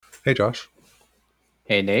Hey Josh,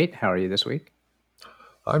 Hey Nate, how are you this week?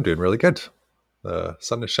 I'm doing really good. The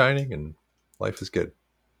sun is shining and life is good.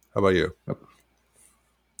 How about you? Oh,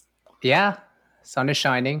 yeah, sun is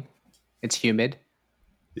shining. It's humid. I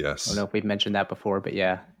don't know Yes. if we've mentioned that before, but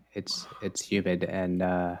yeah, it's humid and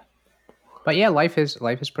but yeah, life is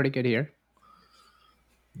pretty good here.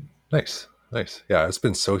 Nice. Nice. Yeah, it's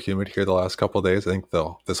been so humid here the last couple of days. I think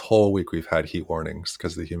this whole week we've had heat warnings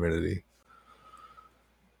because of the humidity.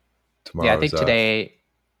 Yeah, I Tomorrow's think today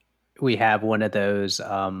we have one of those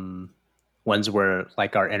ones where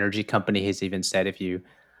like our energy company has even said if you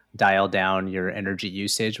dial down your energy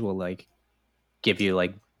usage, we'll like give you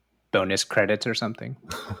like bonus credits or something.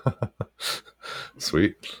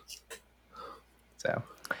 sweet. So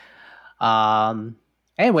Um,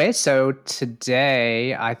 anyway, so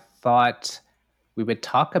today I thought we would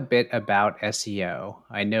talk a bit about SEO.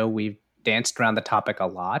 I know we've danced around the topic a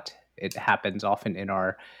lot. It happens often in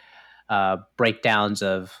our breakdowns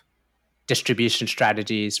of distribution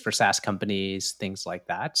strategies for SaaS companies, things like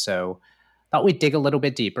that. So I thought we'd dig a little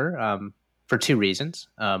bit deeper for two reasons.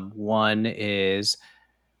 One is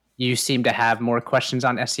you seem to have more questions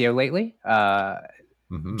on SEO lately,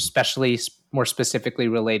 Hmm. especially more specifically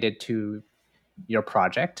related to your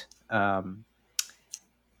project.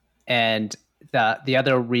 And the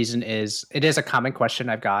other reason is it is a common question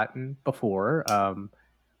I've gotten before.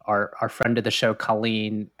 Our friend of the show,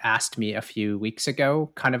 Colleen, asked me a few weeks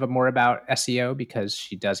ago, kind of a more about SEO because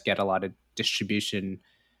she does get a lot of distribution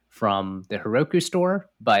from the Heroku store,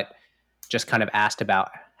 but just kind of asked about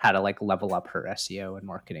how to like level up her SEO and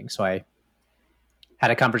marketing. So I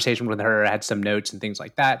had a conversation with her, had some notes and things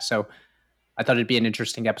like that. So I thought it'd be an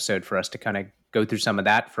interesting episode for us to kind of go through some of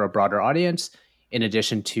that for a broader audience, in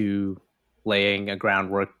addition to laying a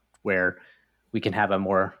groundwork where we can have a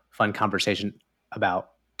more fun conversation about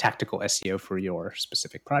tactical SEO for your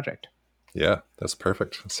specific project. Yeah, that's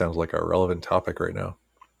perfect. It sounds like a relevant topic right now.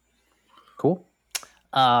 Cool.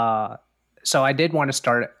 Uh, so I did want to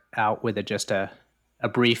start out with just a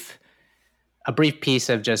brief a brief piece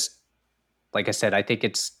of just like I said, I think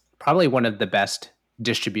it's probably one of the best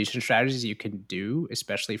distribution strategies you can do,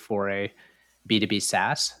 especially for a B2B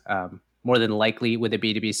SaaS. More than likely, with a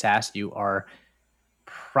B2B SaaS, you are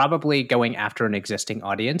probably going after an existing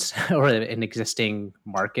audience or an existing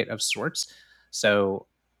market of sorts. So,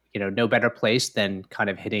 no better place than kind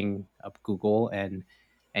of hitting up Google and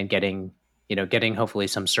getting, getting hopefully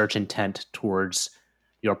some search intent towards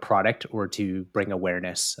your product or to bring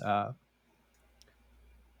awareness.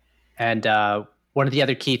 And one of the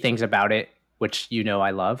other key things about it, which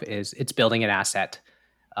I love, is it's building an asset.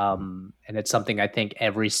 And it's something I think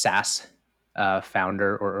every SaaS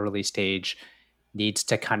founder or early stage needs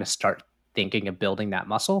to kind of start thinking of building that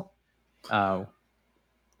muscle. Uh,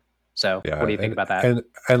 so, what Yeah, do you think and about that?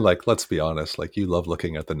 and like let's be honest, like you love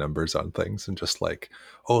looking at the numbers on things and just like,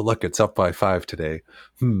 oh look, it's up by 5 today.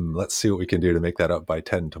 Let's see what we can do to make that up by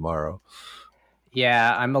 10 tomorrow.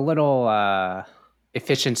 Yeah, I'm a little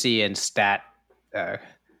efficiency and uh,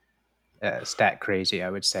 stat crazy. I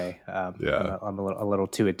would say Yeah. I'm a little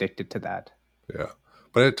too addicted to that. Yeah.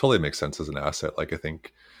 But it totally makes sense as an asset. Like I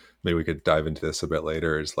think maybe we could dive into this a bit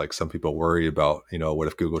later is like some people worry about, what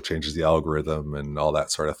if Google changes the algorithm and all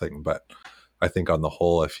that sort of thing. But I think on the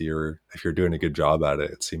whole, if you're doing a good job at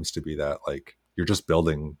it, it seems to be that like you're just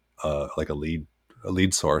building like a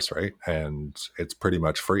lead source, right? And it's pretty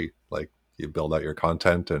much free. Like you build out your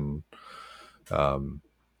content and um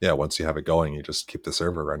yeah, once you have it going, you just keep the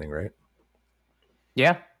server running, right?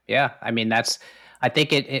 Yeah, yeah. I mean, I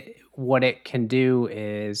think it what it can do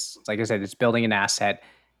is, like I said, it's building an asset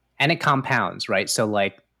and it compounds, right? So,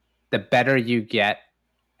 like, the better you get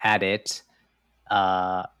at it,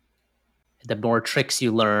 uh, the more tricks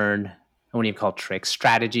you learn. What do you call tricks?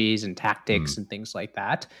 Strategies and Hmm. tactics and things like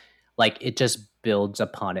that. Like, it just builds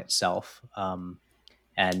upon itself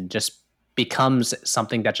and just becomes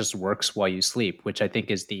something that just works while you sleep, which I think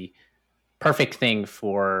is the perfect thing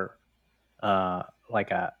for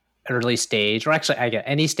like a early stage, or actually I get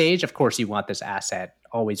any stage. Of course, you want this asset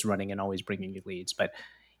always running and always bringing you leads. But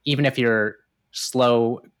even if you're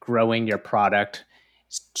slow growing your product,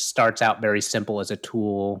 starts out very simple as a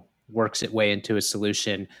tool, works its way into a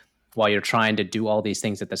solution while you're trying to do all these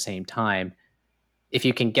things at the same time. If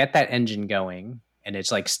you can get that engine going and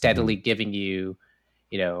it's like Hmm. steadily giving you,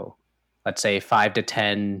 you know, let's say 5 to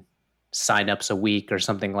 10 signups a week or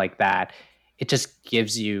something like that, it just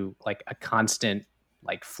gives you like a constant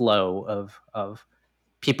like flow of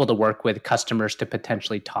people to work with, customers to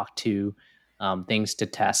potentially talk to, things to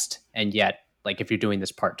test. And yet, like if you're doing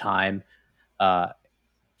this part time, uh,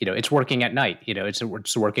 it's working at night.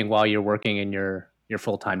 It's working while you're working in your your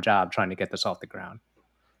full-time job trying to get this off the ground.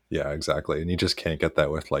 Yeah, exactly. And you just can't get that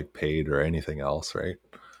with like paid or anything else, right?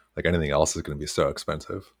 Like anything else is going to be so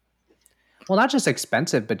expensive. Well, not just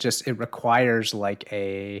expensive, but just it requires like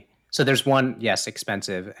a, so there's one, yes,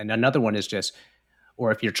 expensive, and another one is just,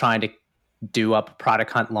 or if you're trying to do up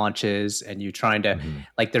product hunt launches and you're trying to, Mm-hmm.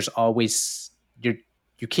 like, there's always, you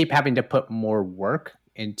keep having to put more work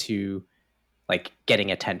into like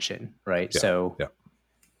getting attention, right? Yeah, So yeah,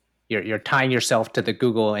 you're tying yourself to the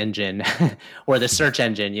Google engine or the search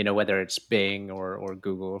engine, whether it's Bing or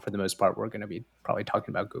Google. For the most part, we're going to be probably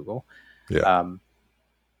talking about Google. yeah.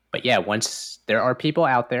 But yeah, once there are people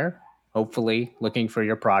out there, hopefully looking for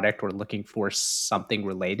your product or looking for something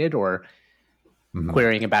related or Mm-hmm.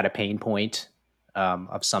 querying about a pain point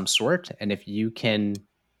of some sort, and if you can,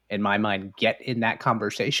 in my mind, get in that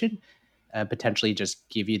conversation, potentially just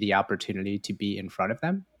give you the opportunity to be in front of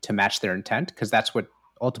them to match their intent, because that's what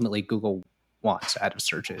ultimately Google wants out of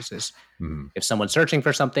searches is Mm-hmm. if someone's searching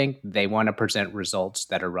for something, they want to present results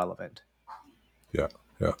that are relevant. Yeah,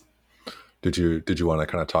 yeah. Did you want to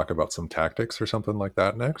kind of talk about some tactics or something like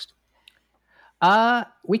that next?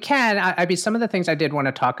 We can. I mean, some of the things I did want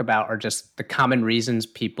to talk about are just the common reasons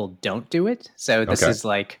people don't do it. So this Okay. is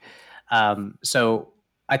like, so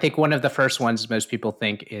I think one of the first ones most people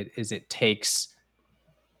think it takes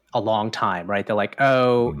a long time, right? They're like,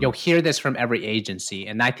 oh, Mm-hmm. you'll hear this from every agency,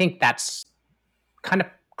 and I think that's kind of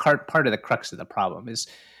part of the crux of the problem is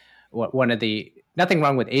one of the, nothing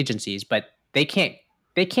wrong with agencies, but they can't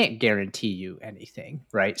guarantee you anything,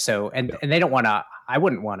 right? So Yeah. and they don't want to. I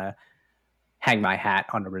wouldn't want to hang my hat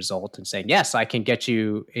on a result and saying, yes, I can get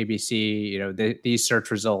you ABC, these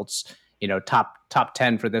search results, top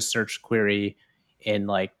 10 for this search query in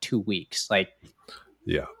like 2 weeks. Like,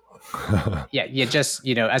 Yeah. yeah, you just,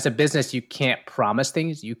 as a business, you can't promise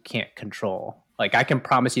things you can't control. Like I can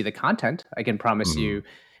promise you the content. I can promise Mm-hmm. you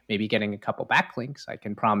maybe getting a couple backlinks. I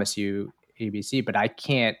can promise you ABC, but I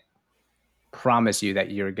can't promise you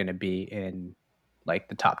that you're going to be in like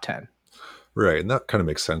the top 10. Right. And that kind of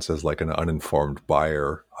makes sense as like an uninformed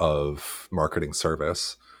buyer of marketing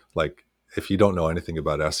service. Like if you don't know anything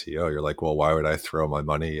about SEO, you're like, well, why would I throw my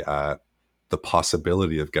money at the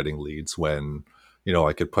possibility of getting leads when,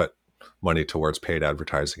 I could put money towards paid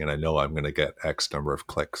advertising and I know I'm going to get X number of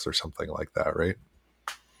clicks or something like that, right?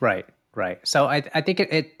 Right, right. So I think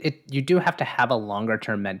it you do have to have a longer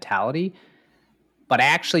term mentality, but I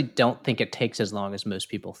actually don't think it takes as long as most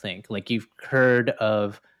people think. Like you've heard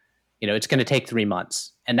of, it's going to take 3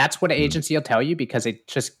 months, and that's what an Mm, agency will tell you because it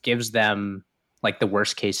just gives them like the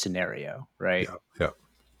worst case scenario, right? yeah. Yeah.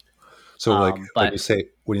 So like when But you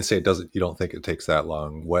say it doesn't, you don't think it takes that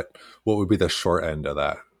long. What would be the short end of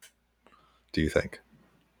that? Do you think?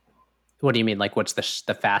 what do you mean? Like, what's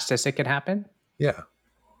the fastest it can happen? Yeah.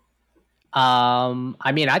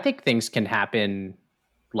 I mean, I think things can happen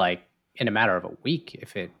like in a matter of a week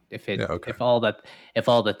Yeah. Okay. if all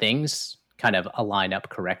the things kind of align up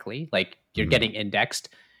correctly. Like you're Mhm. getting indexed,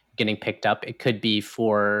 getting picked up. It could be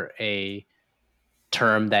for a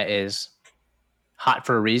term that is hot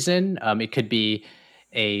for a reason. It could be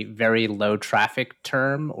a very low traffic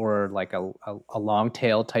term or like a long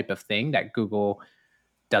tail type of thing that Google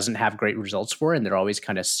doesn't have great results for, and they're always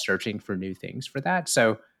kind of searching for new things for that.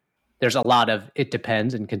 So there's a lot of it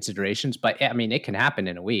depends and considerations, but I mean, it can happen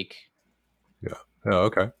in a week. Yeah. Oh,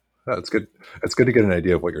 okay. That's good. It's good to get an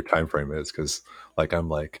idea of what your time frame is because, like, I'm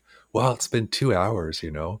like, well, it's been 2 hours,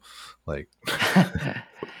 like,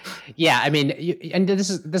 Yeah, I mean, and this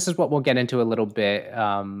is what we'll get into a little bit.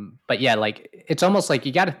 But yeah, like it's almost like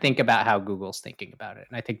you got to think about how Google's thinking about it,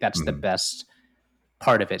 and I think that's the mhm. best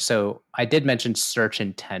part of it. So I did mention search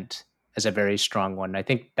intent as a very strong one. I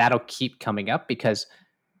think that'll keep coming up because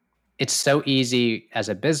it's so easy as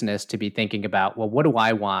a business to be thinking about, well, what do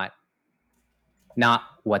I want, not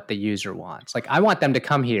what the user wants. Like I want them to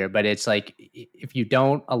come here, but it's like if you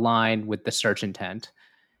don't align with the search intent,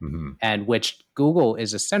 Mhm. and which Google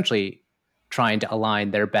is essentially trying to align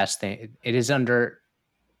their best thing. It is their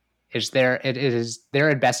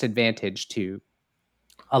best advantage to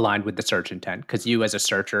align with the search intent because you as a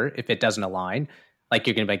searcher, if it doesn't align, like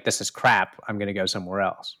you're gonna be like, this is crap. I'm gonna go somewhere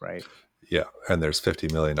else, right? Yeah. And there's 50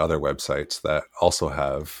 million other websites that also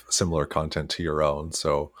have similar content to your own.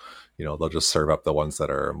 So, they'll just serve up the ones that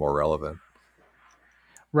are more relevant.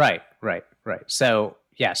 Right, right, right. So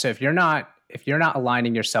yeah, so if you're not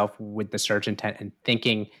aligning yourself with the search intent and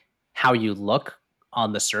thinking how you look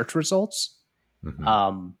on the search results, Hmm.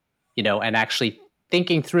 um, and actually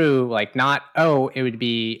thinking through like not, oh, it would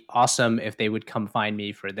be awesome if they would come find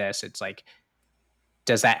me for this. It's like,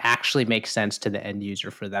 does that actually make sense to the end user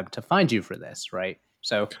for them to find you for this, right?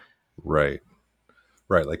 So Right.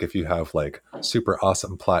 Right. Like if you have like super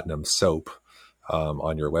awesome platinum soap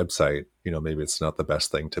on your website, maybe it's not the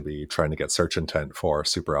best thing to be trying to get search intent for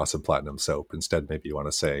super awesome platinum soap. Instead, maybe you want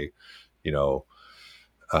to say, you know,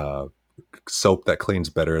 uh, soap that cleans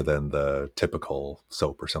better than the typical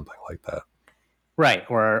soap or something like that. Right.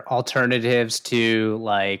 Or alternatives to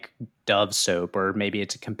like Dove soap, or maybe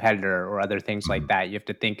it's a competitor or other things like Mhm. that. You have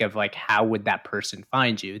to think of like, how would that person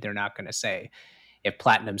find you? They're not going to say if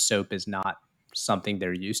platinum soap is not something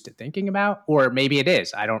they're used to thinking about, or maybe it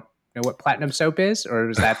is. I don't know what platinum soap is, or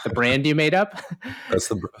is that the brand you made up? That's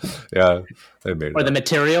the, yeah, they made it Or the up.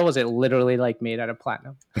 material, is it literally like made out of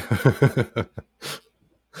platinum?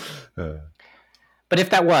 Uh, But if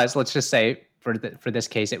that was, let's just say for this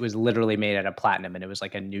case, it was literally made out of platinum and it was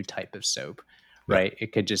like a new type of soap, yeah. right?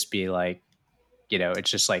 It could just be like, it's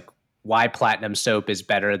just like why platinum soap is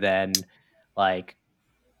better than like,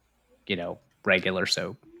 regular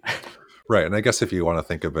soap. Right. And I guess if you want to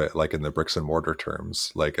think of it like in the bricks and mortar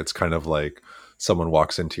terms, like it's kind of like someone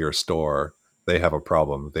walks into your store, they have a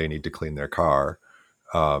problem, they need to clean their car.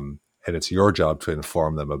 And it's your job to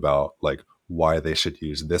inform them about like why they should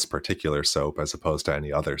use this particular soap as opposed to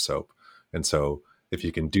any other soap. And so if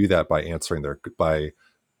you can do that by by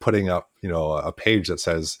putting up, a page that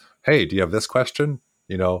says, hey, do you have this question?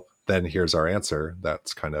 Then here's our answer.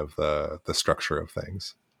 That's kind of the structure of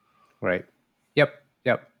things. Right. Yep.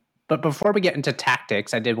 Yep. But before we get into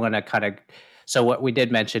tactics, I did want to kind of. So, what we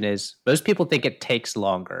did mention is most people think it takes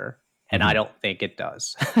longer, and I Mhm. don't think it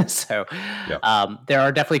does. So, Yeah. there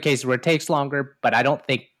are definitely cases where it takes longer, but I don't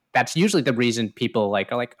think that's usually the reason people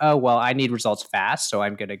are like, oh, well, I need results fast, so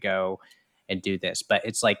I'm going to go and do this. But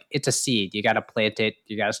it's like, it's a seed. You got to plant it,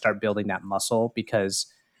 you got to start building that muscle because,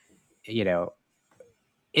 you know,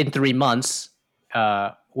 in 3 months,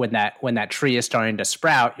 when that tree is starting to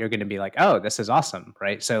sprout, you're going to be like, oh, this is awesome,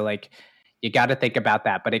 right? So like, you got to think about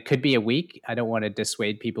that. But it could be a week. I don't want to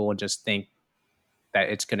dissuade people and just think that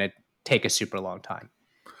it's going to take a super long time.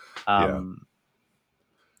 Yeah. Um,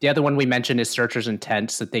 the other one we mentioned is searcher's intent.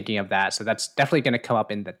 So thinking of that, so that's definitely going to come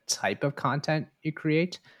up in the type of content you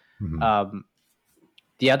create. Mhm. Um,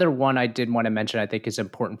 the other one I did want to mention, I think is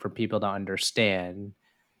important for people to understand,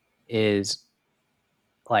 is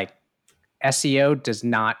like SEO does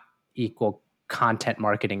not equal content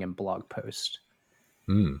marketing and blog post.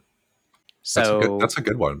 Mm. So, That's a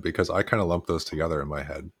good one because I kind of lump those together in my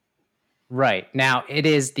head. right now, it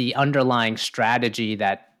is the underlying strategy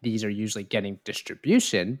that these are usually getting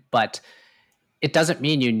distribution, but it doesn't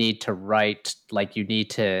mean you need to write like you need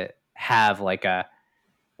to have like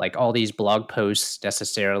all these blog posts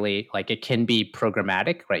necessarily. Like it can be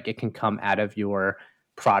programmatic, right? It can come out of your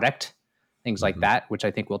product, things like Hmm. that, which I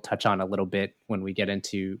think we'll touch on a little bit when we get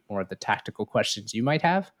into more of the tactical questions you might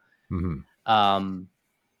have. Hmm. Um,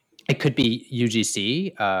 it could be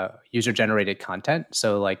UGC, user generated content.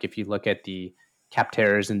 So, like if you look at the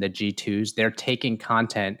Capteras and the G2s, they're taking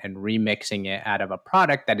content and remixing it out of a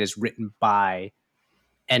product that is written by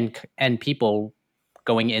and people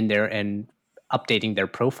going in there and updating their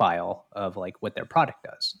profile of like what their product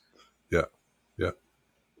does. Yeah. Yeah.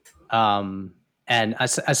 Um, and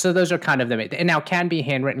so those are kind of the and now can be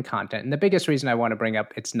handwritten content. And the biggest reason I want to bring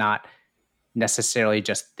up, it's not necessarily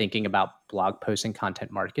just thinking about blog posts and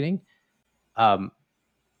content marketing. Um,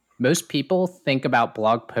 Most people think about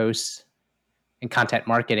blog posts and content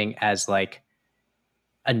marketing as like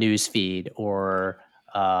a news feed, or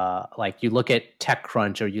like you look at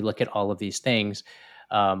TechCrunch, or you look at all of these things.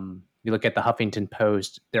 You look at the Huffington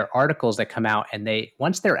Post. There are articles that come out, and they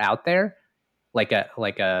once they're out there, like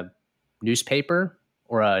a newspaper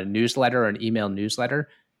or a newsletter or an email newsletter,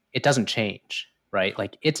 it doesn't change, right?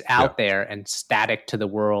 Like it's Yeah. out there and static to the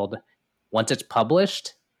world. Once it's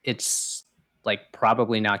published, it's like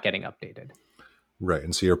probably not getting updated. Right.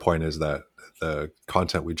 And so your point is that the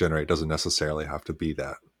content we generate doesn't necessarily have to be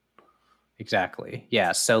that. Exactly.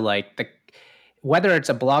 Yeah. So like whether it's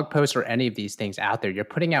a blog post or any of these things out there, you're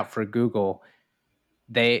putting out for Google,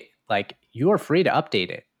 they like you are free to update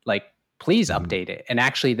it. Like please Hmm. update it. And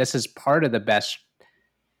actually this is part of the best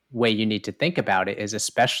way you need to think about it, is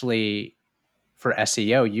especially for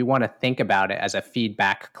SEO, you want to think about it as a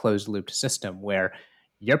feedback closed loop system where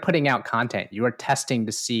you're putting out content, you are testing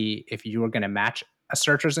to see if you are going to match a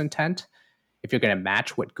searcher's intent, if you're going to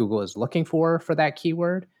match what Google is looking for that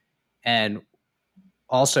keyword. And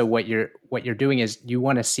also what you're doing is you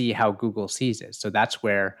want to see how Google sees it. So that's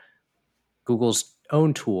where Google's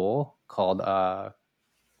own tool called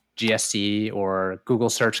GSC, or Google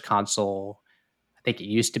Search Console, I think it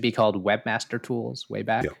used to be called Webmaster Tools way Yeah.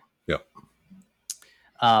 back, Yeah.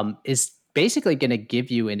 is basically going to give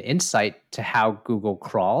you an insight to how Google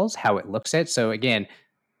crawls, how it looks at. So again,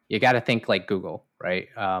 you got to think like Google, right?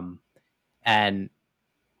 And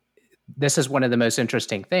this is one of the most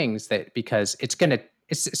interesting things, that because it's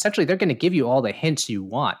essentially, they're going to give you all the hints you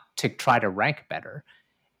want to try to rank better.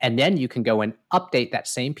 And then you can go and update that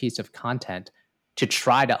same piece of content to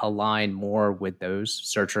try to align more with those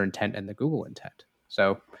searcher intent and the Google intent.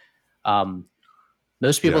 So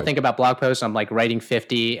most people think about blog posts, I'm like writing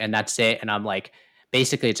 50 and that's it. And I'm like,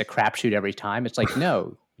 basically it's a crapshoot every time. It's like,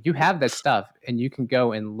 no, you have this stuff and you can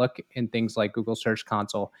go and look in things like Google Search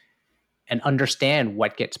Console and understand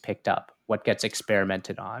what gets picked up, what gets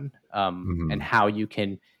experimented on, and how you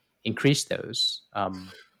can increase those.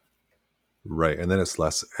 Right. And then it's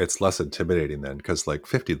less intimidating then, because like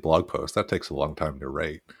 50 blog posts, that takes a long time to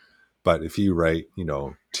write. But if you write,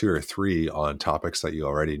 2 or 3 on topics that you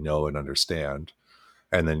already know and understand,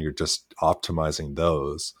 and then you're just optimizing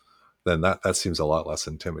those, then that seems a lot less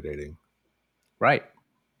intimidating. Right.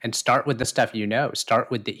 And start with the stuff you know. Start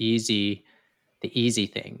with the easy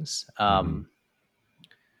things.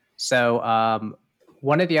 So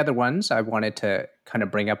one of the other ones I wanted to kind of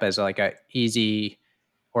bring up as like a easy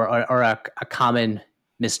or a common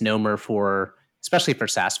misnomer for, especially for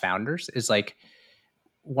SaaS founders, is like,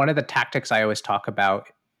 one of the tactics I always talk about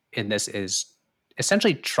in this is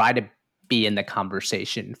essentially try to be in the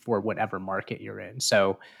conversation for whatever market you're in.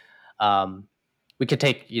 So we could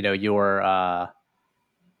take, your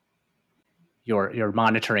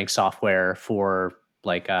monitoring software for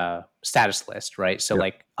like a status list, right? So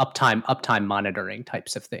like uptime monitoring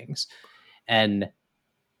types of things. And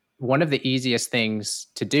one of the easiest things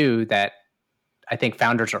to do that I think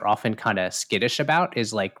founders are often kind of skittish about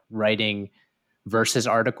is like writing versus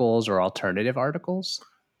articles or alternative articles.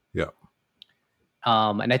 Yeah.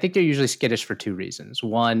 And I think they're usually skittish for 2 reasons.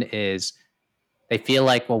 One is they feel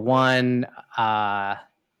like, well, I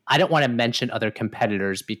don't want to mention other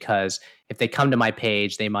competitors because if they come to my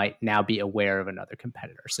page, they might now be aware of another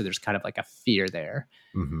competitor. So there's kind of like a fear there.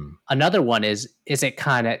 Another one is it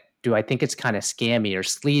kind of, do I think it's kind of scammy or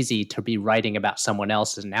sleazy to be writing about someone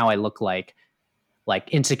else, and now I look like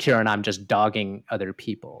insecure and I'm just dogging other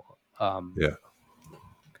people? Yeah.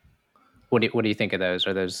 What do you think of those?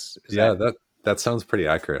 Are those? That sounds pretty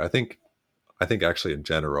accurate. I think actually in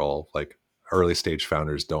general, like early stage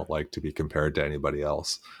founders don't like to be compared to anybody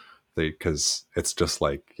else, because it's just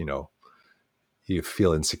like, you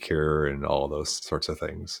feel insecure and all of those sorts of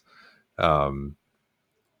things.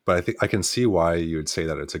 But I think I can see why you would say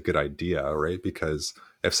that it's a good idea, right? Because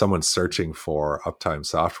if someone's searching for uptime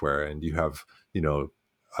software and you have,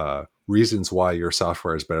 reasons why your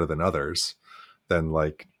software is better than others, then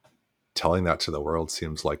like telling that to the world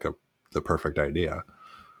seems like the perfect idea.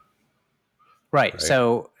 Right.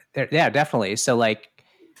 So yeah, definitely. So like,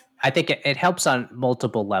 I think it helps on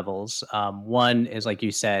multiple levels. One is, like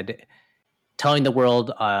you said, telling the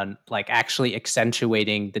world on like actually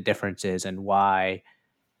accentuating the differences and why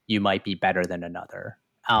you might be better than another.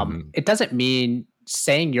 It doesn't mean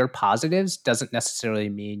saying your positives doesn't necessarily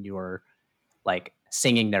mean you're like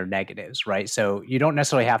singing their negatives, right? So you don't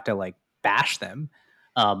necessarily have to like bash them.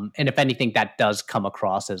 And if anything, that does come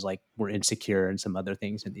across as like we're insecure and some other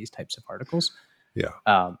things in these types of articles. Yeah.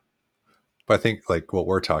 But I think like what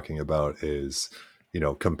we're talking about is,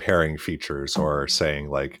 comparing features or saying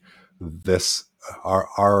like this,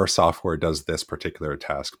 our software does this particular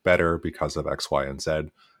task better because of X, Y, and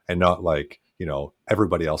Z, and not like,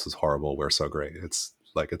 everybody else is horrible, we're so great. It's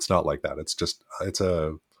like, it's not like that. It's just, it's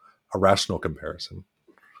a rational comparison.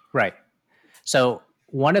 Right. So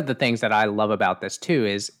one of the things that I love about this too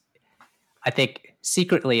is I think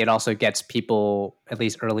secretly it also gets people, at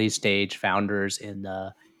least early stage founders, in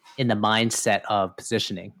the mindset of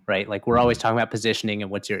positioning, right? Like we're always talking about positioning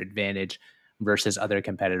and what's your advantage versus other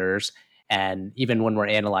competitors. And even when we're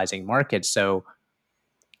analyzing markets, so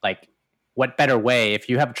like what better way, if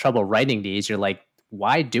you have trouble writing these, you're like,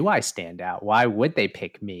 why do I stand out? Why would they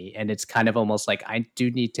pick me? And it's kind of almost like I do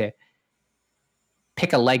need to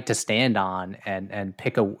pick a leg to stand on and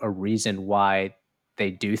pick a reason why they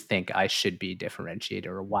do think I should be differentiated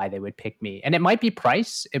or why they would pick me. And it might be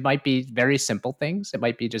price. It might be very simple things. It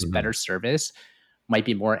might be just better service, might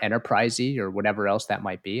be more enterprisey or whatever else that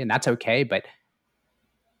might be. And that's okay. But,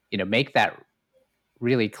 make that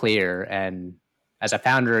really clear. And as a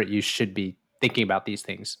founder, you should be thinking about these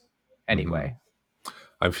things anyway.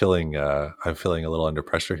 I'm feeling a little under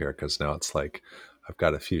pressure here, because now it's like I've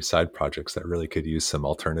got a few side projects that really could use some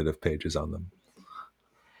alternative pages on them.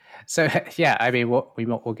 So yeah, I mean,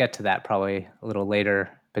 we'll get to that probably a little later,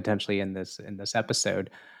 potentially in this episode.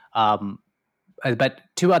 But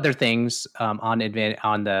 2 other things on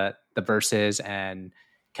the versus and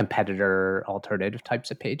competitor alternative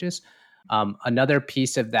types of pages. Another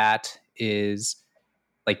piece of that is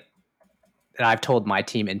like, that I've told my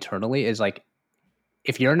team internally is like,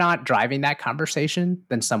 if you're not driving that conversation,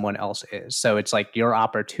 then someone else is. So it's like your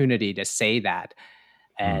opportunity to say that.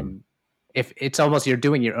 Hmm. And if it's almost, you're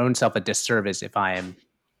doing your own self a disservice if I am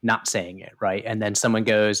not saying it, right? And then someone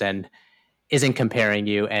goes and isn't comparing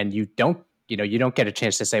you, and you don't get a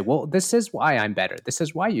chance to say, well, this is why I'm better. This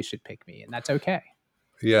is why you should pick me. And that's okay.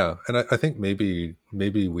 Yeah, and I think maybe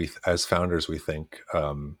we as founders we think,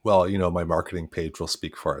 well, my marketing page will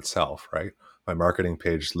speak for itself, right? My marketing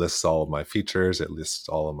page lists all of my features, it lists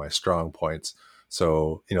all of my strong points,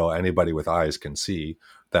 so anybody with eyes can see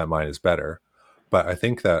that mine is better. But I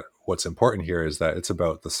think that what's important here is that it's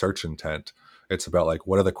about the search intent. It's about like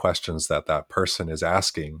what are the questions that that person is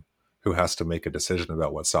asking who has to make a decision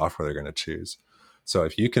about what software they're going to choose. So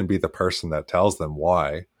if you can be the person that tells them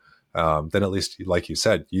why, then at least, like you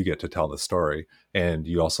said, you get to tell the story, and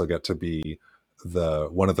you also get to be the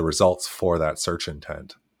one of the results for that search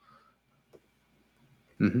intent.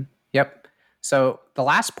 Mm-hmm. Yep. So the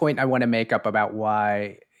last point I want to make up about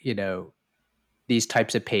why, these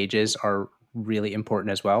types of pages are really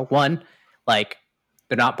important as well. One, like,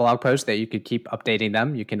 they're not blog posts that you could keep updating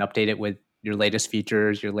them. You can update it with your latest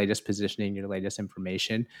features, your latest positioning, your latest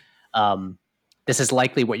information. This is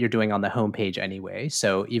likely what you're doing on the homepage anyway.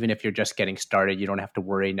 So even if you're just getting started, you don't have to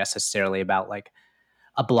worry necessarily about like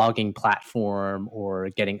a blogging platform or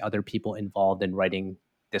getting other people involved in writing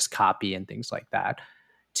this copy and things like that.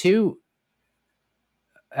 Two,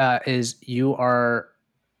 is you're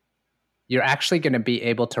actually going to be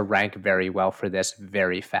able to rank very well for this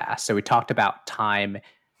very fast. So we talked about time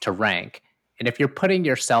to rank. And if you're putting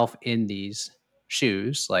yourself in these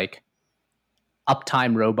shoes, like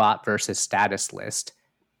Uptime Robot versus Status List,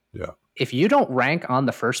 Yeah. if you don't rank on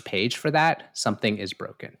the first page for that, something is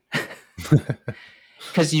broken.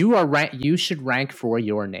 Because you should rank for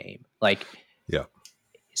your name. Like, Yeah.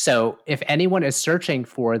 so if anyone is searching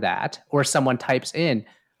for that, or someone types in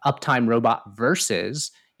Uptime Robot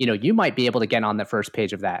versus, you might be able to get on the first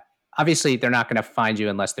page of that. Obviously, they're not going to find you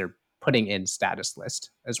unless they're putting in Status List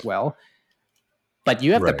as well. But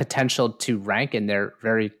you have the Right. potential to rank in there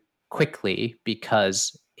very quickly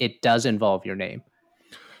because it does involve your name.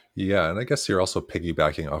 Yeah, and I guess you're also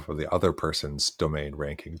piggybacking off of the other person's domain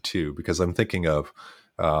ranking too, because I'm thinking of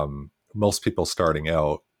most people starting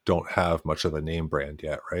out don't have much of a name brand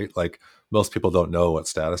yet, right? Like most people don't know what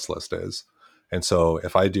Status List is. And so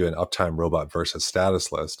if I do an Uptime Robot versus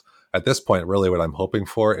Status List, at this point, really what I'm hoping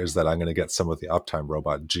for is that I'm going to get some of the Uptime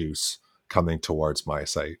Robot juice coming towards my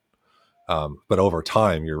site. But over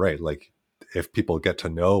time, you're right. Like if people get to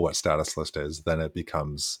know what Status List is, then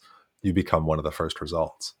you become one of the first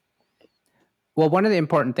results. Well, one of the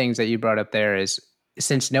important things that you brought up there is,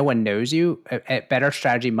 since no one knows you, a better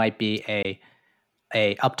strategy might be a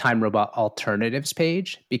Uptime Robot alternatives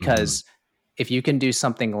page, Hmm. because if you can do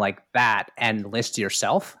something like that and list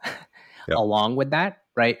yourself Yep. along with that,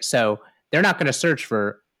 right? So they're not going to search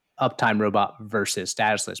for Uptime Robot versus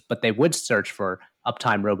Status List, but they would search for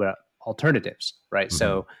Uptime Robot alternatives, right? Hmm.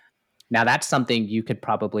 So now that's something you could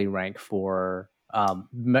probably rank for,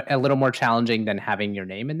 a little more challenging than having your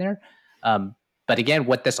name in there. But again,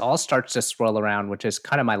 what this all starts to swirl around, which is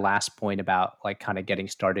kind of my last point about like kind of getting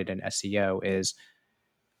started in SEO, is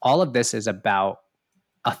all of this is about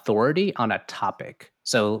authority on a topic.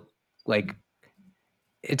 So like,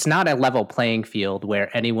 it's not a level playing field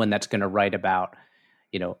where anyone that's going to write about,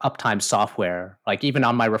 uptime software, like even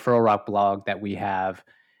on my Referral Rock blog that we have,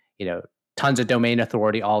 you know, tons of domain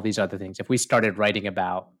authority, all these other things. If we started writing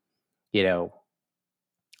about, you know,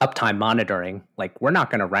 uptime monitoring, like we're not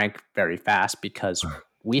going to rank very fast because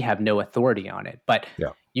we have no authority on it. But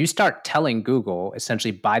Yeah. you start telling Google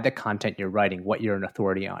essentially by the content you're writing what you're an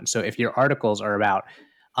authority on. So if your articles are about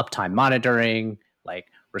uptime monitoring, like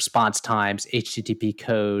response times, HTTP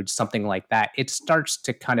codes, something like that, it starts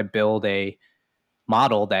to kind of build a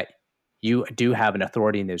model that you do have an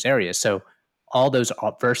authority in those areas. So all those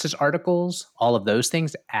versus articles, all of those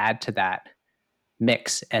things add to that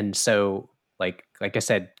mix. And so like I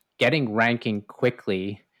said, getting ranking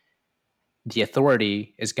quickly, the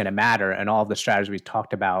authority is going to matter, and all of the strategies we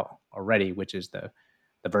talked about already, which is the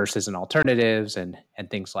verses and alternatives and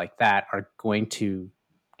things like that, are going to,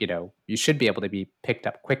 you should be able to be picked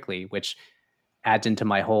up quickly, which adds into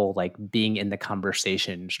my whole like being in the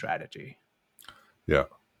conversation strategy. Yeah.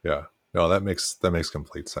 Yeah. No, that makes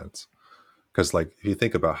complete sense. Because like if you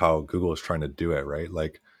think about how Google is trying to do it, right?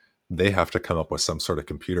 Like they have to come up with some sort of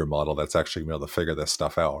computer model that's actually gonna be able to figure this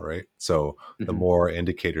stuff out, right? So the Mhm. more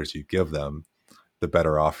indicators you give them, the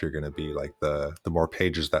better off you're going to be. Like the more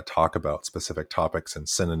pages that talk about specific topics and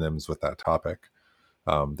synonyms with that topic,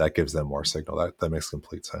 that gives them more signal. That makes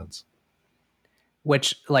complete sense.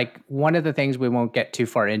 Which, like, one of the things we won't get too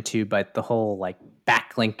far into, but the whole like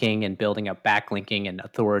backlinking and building up backlinking and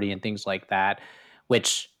authority and things like that,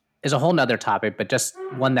 which is a whole nother topic, but just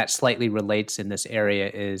one that slightly relates in this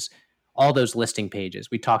area is all those listing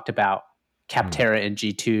pages. We talked about Capterra and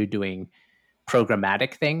G2 doing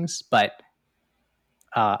programmatic things, but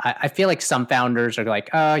I feel like some founders are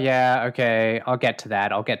like, oh yeah, okay, I'll get to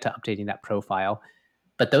that. I'll get to updating that profile.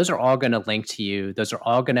 But those are all going to link to you. Those are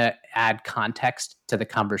all going to add context to the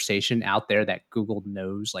conversation out there that Google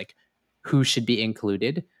knows, like who should be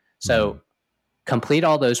included. So complete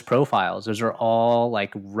all those profiles. Those are all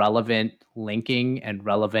like relevant linking and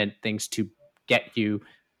relevant things to get you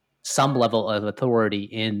some level of authority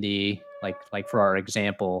in the like for our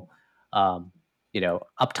example,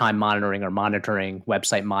 uptime monitoring or monitoring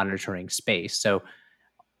website monitoring space. So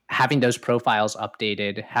having those profiles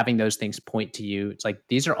updated, having those things point to you, it's like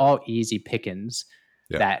these are all easy pickings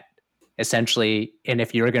that essentially, and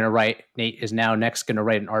if you're going to write, Nate is now next going to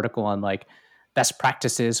write an article on like best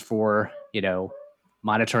practices for,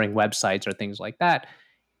 monitoring websites or things like that,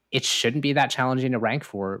 it shouldn't be that challenging to rank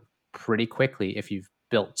for pretty quickly if you've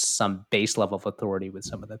built some base level of authority with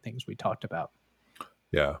some of the things we talked about.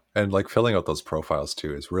 Yeah. And like filling out those profiles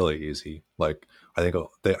too is really easy. Like I think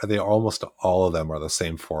they almost all of them are the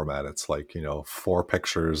same format. It's like, 4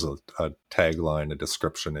 pictures, a tagline, a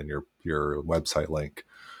description, and your website link.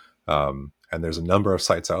 And there's a number of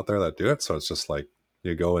sites out there that do it. So it's just like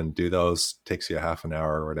you go and do those, takes you a half an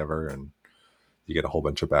hour or whatever, and you get a whole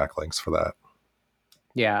bunch of backlinks for that.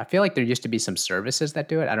 Yeah. I feel like there used to be some services that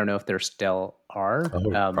do it. I don't know if there still are.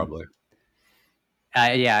 Probably.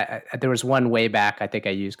 There was one way back I think I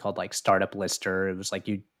used called like Startup Lister. It was like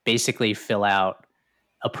you basically fill out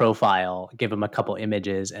a profile, give them a couple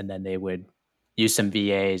images, and then they would use some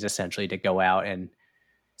VAs essentially to go out and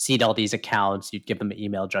seed all these accounts. You'd give them an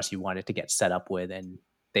email address you wanted to get set up with, and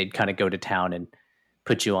they'd kind of go to town and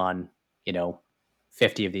put you on,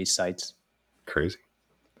 50 of these sites. Crazy.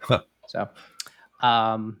 So,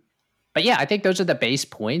 but yeah, I think those are the base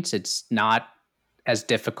points. It's not as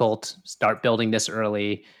difficult. Start building this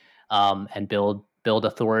early, and build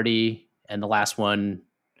authority. And the last one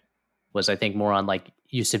was, I think, more on like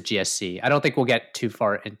use of GSC. I don't think we'll get too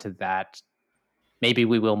far into that. Maybe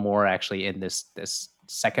we will more actually in this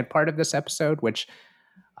second part of this episode, which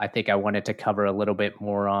I think I wanted to cover a little bit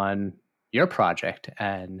more on your project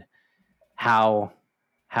and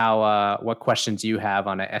what questions you have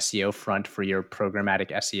on an SEO front for your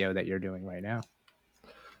programmatic SEO that you're doing right now.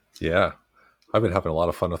 Yeah. I've been having a lot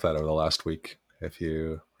of fun with that over the last week.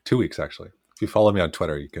 2 weeks actually. If you follow me on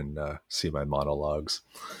Twitter, you can see my monologues.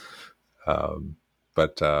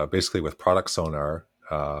 But basically with Product Sonar,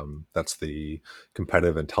 that's the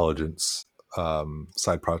competitive intelligence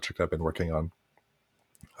side project I've been working on.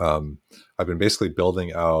 I've been basically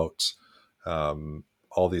building out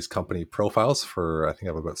all these company profiles for, I think I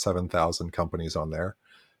have about 7,000 companies on there.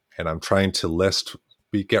 And I'm trying to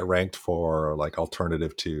get ranked for like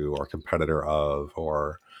alternative to or competitor of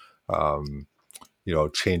or,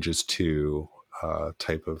 changes to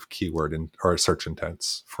type of keyword or search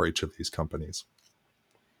intents for each of these companies.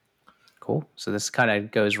 Cool. So this kind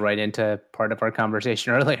of goes right into part of our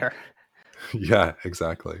conversation earlier. Yeah,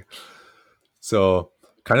 exactly. So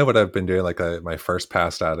kind of what I've been doing, like my first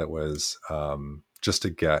pass at it was just to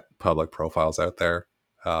get public profiles out there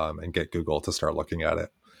and get Google to start looking at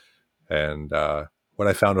it. And what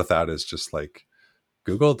I found with that is just like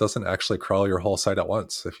Google doesn't actually crawl your whole site at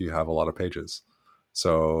once if you have a lot of pages.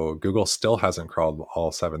 So Google still hasn't crawled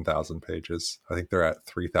all 7,000 pages. I think they're at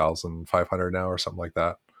 3,500 now or something like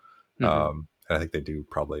that. And I think they do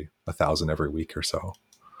probably 1,000 every week or so.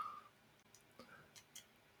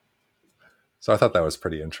 So I thought that was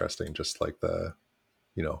pretty interesting, just like the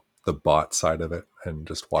bot side of it and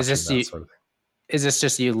just watching that sort of thing. Is this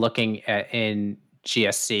just you looking in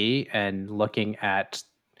GSC and looking at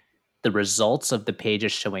the results of the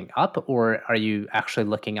pages showing up, or are you actually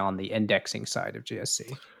looking on the indexing side of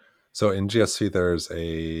GSC? So in GSC, there's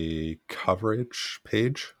a coverage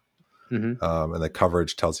page, and the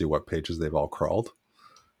coverage tells you what pages they've all crawled.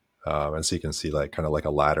 And so you can see like kind of like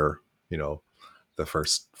a ladder, the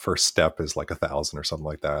first step is like 1,000 or something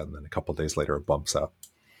like that. And then a couple of days later, it bumps up.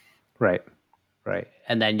 Right.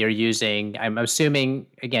 And then you're using, I'm assuming,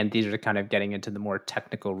 again, these are kind of getting into the more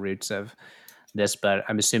technical roots of this, but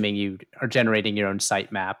I'm assuming you are generating your own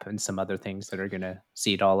sitemap and some other things that are going to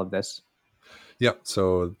seed all of this. Yeah.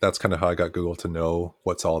 So that's kind of how I got Google to know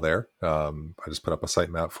what's all there. I just put up a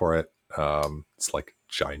sitemap for it. It's like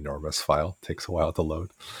ginormous file, takes a while to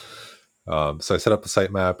load. So I set up the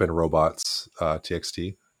sitemap in robots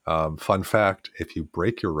txt. Fun fact, if you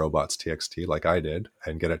break your robots txt like I did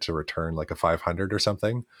and get it to return like a 500 or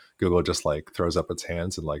something, Google just like throws up its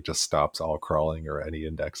hands and like just stops all crawling or any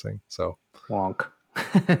indexing. So Wonk.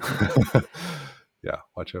 yeah,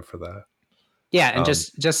 watch out for that. Yeah, and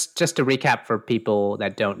just to recap for people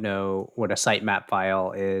that don't know what a sitemap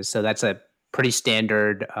file is, so that's a pretty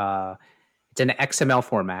standard. It's an XML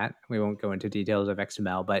format. We won't go into details of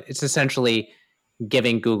XML, but it's essentially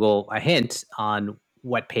giving Google a hint on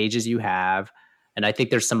what pages you have, and I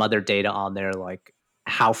think there's some other data on there like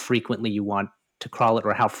how frequently you want to crawl it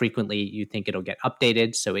or how frequently you think it'll get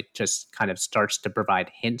updated. So it just kind of starts to provide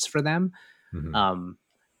hints for them Mm-hmm.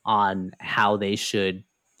 On how they should,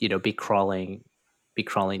 be crawling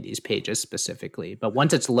these pages specifically. But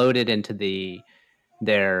once it's loaded into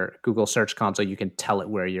their Google Search Console, you can tell it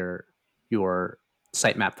where your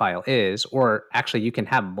sitemap file is, or actually you can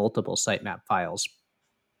have multiple sitemap files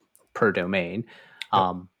per domain.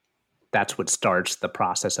 Yep. That's what starts the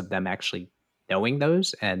process of them actually knowing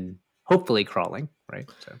those and hopefully crawling, right?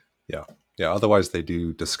 So yeah. Otherwise, they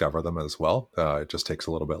do discover them as well. It just takes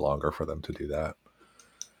a little bit longer for them to do that.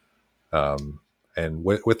 And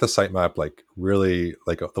with the sitemap, like really,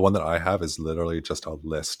 like the one that I have is literally just a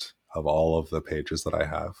list of all of the pages that I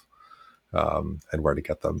have and where to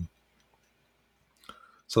get them.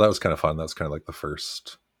 So that was kind of fun. That was kind of like the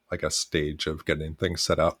first, I guess, stage of getting things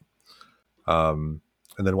set up. And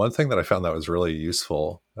then one thing that I found that was really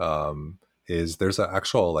useful is there's an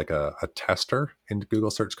actual like a tester in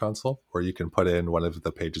Google Search Console where you can put in one of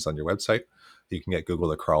the pages on your website. You can get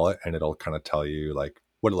Google to crawl it, and it'll kind of tell you like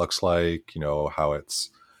what it looks like, how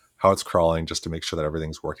it's crawling, just to make sure that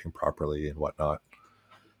everything's working properly and whatnot.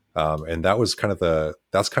 And that's kind of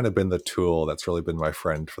been the tool that's really been my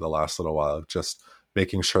friend for the last little while, of just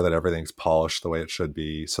making sure that everything's polished the way it should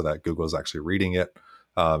be, so that Google's actually reading it,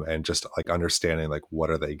 and just like understanding like what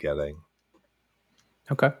are they getting.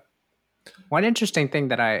 Okay. One interesting thing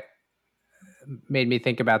that I made me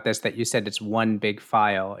think about this, that you said it's one big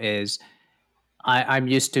file, is I'm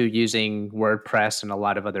used to using WordPress and a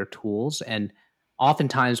lot of other tools, and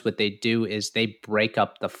oftentimes what they do is they break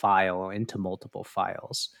up the file into multiple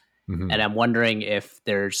files. Mm-hmm. And I'm wondering if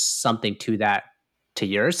there's something to that to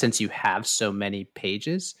yours, since you have so many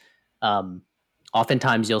pages.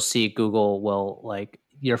 Oftentimes you'll see Google will, like,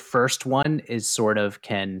 your first one is sort of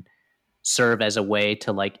can serve as a way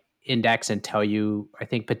to like index and tell you, I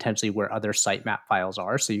think, potentially where other sitemap files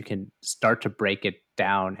are, so you can start to break it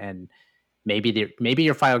down, and maybe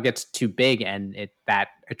your file gets too big and that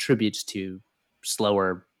attributes to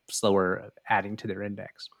slower adding to their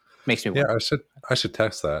index. Makes me wonder. I should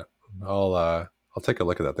test that. I'll take a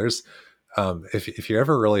look at that. There's if you're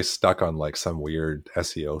ever really stuck on like some weird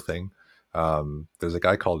SEO thing, there's a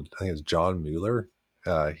guy called, I think it's John Mueller.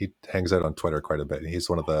 He hangs out on Twitter quite a bit. He's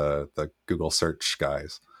one of the Google search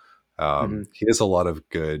guys. He has a lot of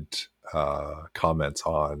good comments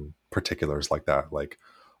on particulars like that, like,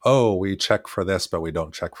 oh, we check for this but we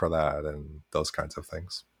don't check for that, and those kinds of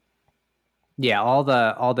things. Yeah, all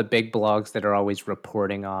the big blogs that are always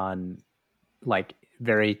reporting on like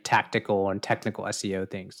very tactical and technical SEO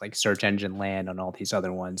things, like Search Engine Land and all these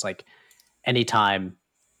other ones. Like anytime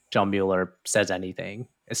John Mueller says anything,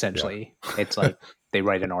 essentially, it's like they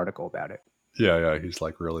write an article about it. Yeah, he's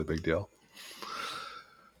like really big deal.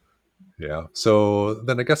 Yeah. So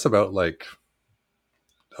then I guess about like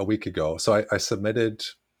a week ago, so I submitted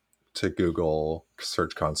to Google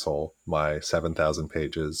Search Console my 7,000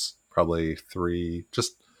 pages, probably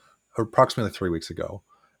approximately 3 weeks ago.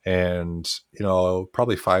 And,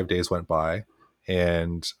 probably 5 days went by,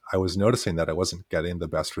 and I was noticing that I wasn't getting the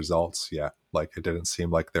best results yet. Like it didn't seem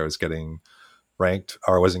like there was getting ranked,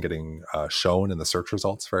 or I wasn't getting shown in the search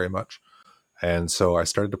results very much. And so I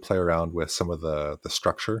started to play around with some of the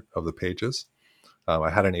structure of the pages. I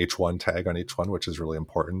had an H1 tag on each one, which is really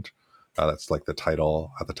important. That's like the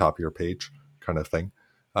title at the top of your page kind of thing.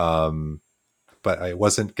 But I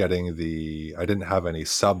wasn't getting I didn't have any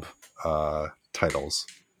sub titles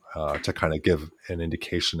to kind of give an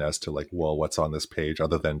indication as to like, well, what's on this page,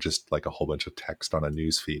 other than just like a whole bunch of text on a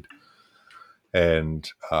news feed. And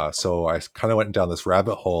so I kind of went down this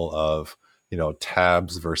rabbit hole of,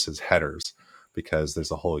 tabs versus headers, because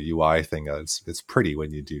there's a whole UI thing. It's pretty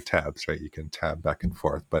when you do tabs, right? You can tab back and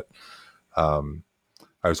forth. But I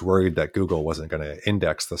was worried that Google wasn't going to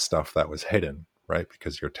index the stuff that was hidden, right?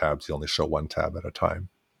 Because your tabs, you only show one tab at a time.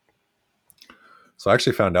 So I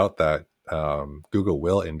actually found out that Google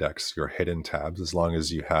will index your hidden tabs as long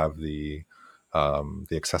as you have the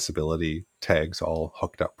the accessibility tags all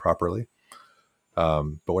hooked up properly.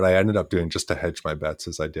 But what I ended up doing just to hedge my bets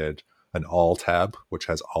is I did an all tab, which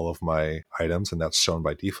has all of my items, and that's shown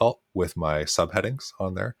by default with my subheadings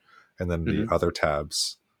on there. And then the Mm-hmm. other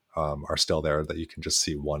tabs are still there that you can just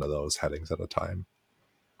see one of those headings at a time.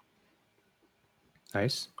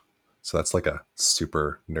 Nice. So that's like a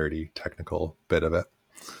super nerdy technical bit of it.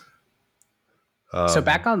 So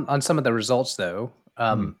back on some of the results though,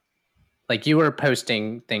 hmm. like you were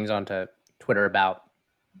posting things onto Twitter about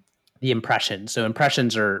the impressions. So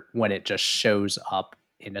impressions are when it just shows up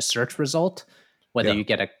in a search result, whether Yeah, you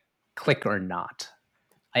get a click or not.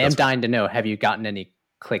 I am that's right. dying to know, have you gotten any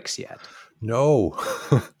clicks yet? No.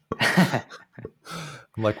 I'm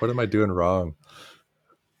like, what am I doing wrong?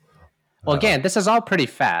 Well, again, this is all pretty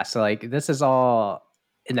fast. So like this is all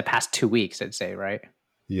in the past 2 weeks, I'd say, right?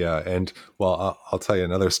 Yeah, and well, I'll tell you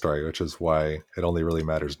another story, which is why it only really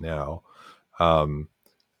matters now. Um,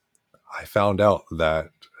 I found out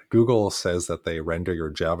that Google says that they render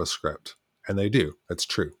your JavaScript, and they do. It's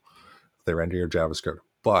true. They render your JavaScript.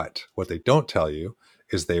 But what they don't tell you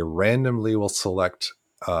is they randomly will select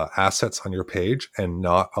assets on your page and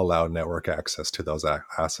not allow network access to those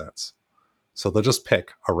assets. So they'll just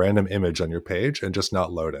pick a random image on your page and just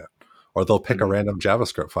not load it. Or they'll pick a Mm-hmm. random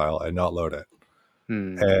JavaScript file and not load it.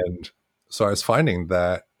 Hmm. And so I was finding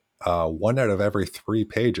that one out of every 3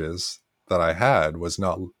 pages that I had was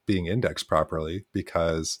not being indexed properly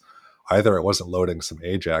because either it wasn't loading some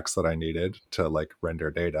Ajax that I needed to like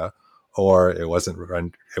render data, or it wasn't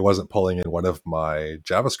pulling in one of my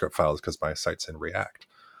JavaScript files because my site's in React.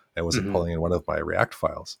 It wasn't Mm-hmm. pulling in one of my React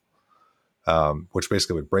files, which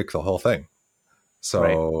basically would break the whole thing.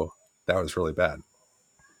 Right. So that was really bad.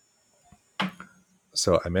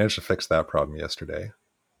 So I managed to fix that problem yesterday.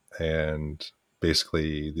 And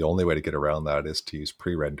basically, the only way to get around that is to use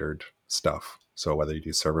pre-rendered stuff. So whether you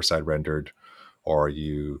do server-side rendered or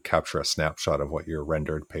you capture a snapshot of what your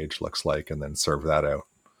rendered page looks like and then serve that out.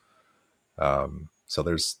 So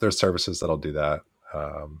there's services that'll do that.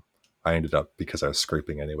 I ended up, because I was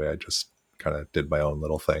scraping anyway, I just kind of did my own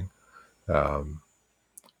little thing. Um,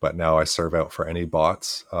 but now I serve out for any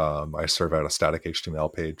bots. I serve out a static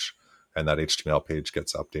HTML page, and that HTML page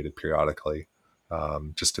gets updated periodically,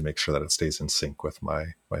 just to make sure that it stays in sync with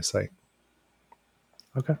my site.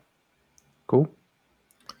 Okay. Cool.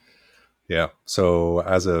 Yeah. So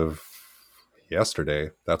as of yesterday,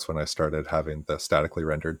 that's when I started having the statically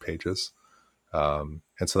rendered pages. And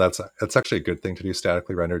so that's actually a good thing to do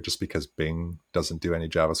statically rendered, just because Bing doesn't do any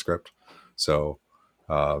JavaScript. So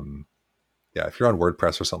um, yeah, if you're on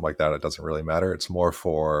WordPress or something like that, it doesn't really matter. It's more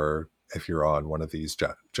for if you're on one of these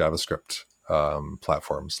JavaScript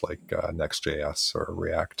platforms like Next.js or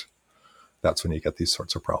React. That's when you get these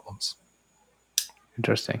sorts of problems.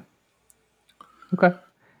 Interesting. Okay.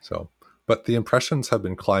 So, but the impressions have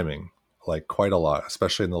been climbing like quite a lot,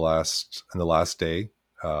 especially in the last day.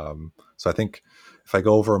 So I think if I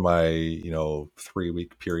go over my 3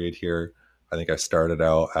 week period here, I think I started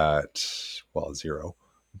out at, well, 0,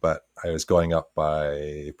 but I was going up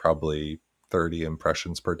by probably 30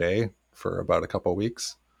 impressions per day for about a couple of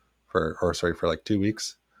weeks, for like 2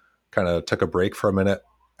 weeks. Kind of took a break for a minute,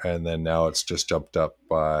 and then now it's just jumped up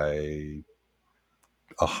by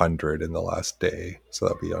 100 in the last day. So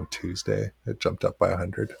that'll be on Tuesday. It jumped up by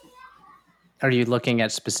 100. Are you looking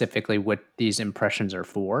at specifically what these impressions are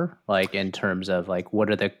for, like in terms of like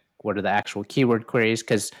what are the actual keyword queries?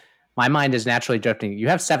 Because my mind is naturally drifting. You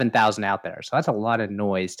have 7,000 out there, so that's a lot of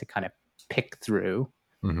noise to kind of pick through.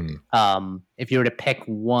 Mm-hmm. If you were to pick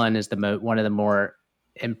one as one of the more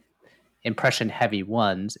impression heavy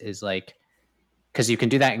ones, is like, because you can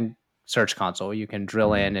do that in Search Console. You can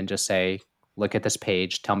drill Mm-hmm. in and just say, look at this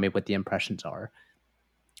page, tell me what the impressions are,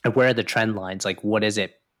 and where are the trend lines? Like, what is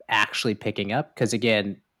it actually picking up? Because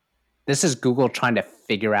again, this is Google trying to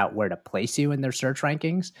figure out where to place you in their search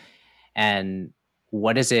rankings, and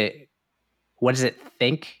what is it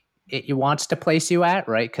think it wants to place you at,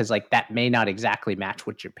 right? Because like that may not exactly match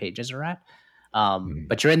what your pages are at. Mm-hmm.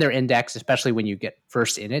 But you're in their index, especially when you get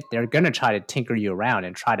first in it. They're going to try to tinker you around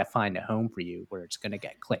and try to find a home for you where it's going to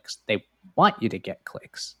get clicks. They want you to get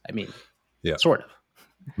clicks. I mean, Yeah. sort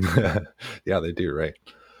of. Yeah, they do, right?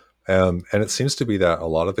 And it seems to be that a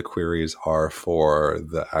lot of the queries are for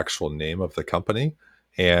the actual name of the company,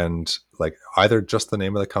 and like either just the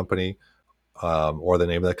name of the company, or the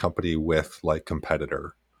name of the company with like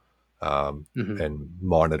competitor. Mm-hmm. And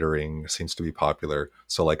monitoring seems to be popular.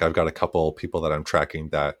 So like I've got a couple people that I'm tracking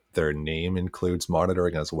that their name includes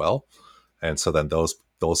monitoring as well. And so then those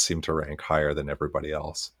seem to rank higher than everybody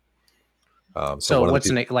else. So So one of the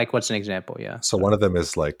what's people, what's an example? Yeah. so one of them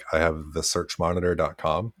is like, I have the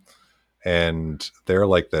searchmonitor.com, and they're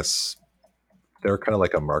like this, they're kind of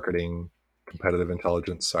like a marketing competitive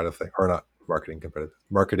intelligence side of thing, or not marketing competitive,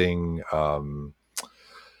 marketing,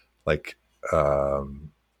 like,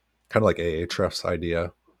 um, kind of like Ahrefs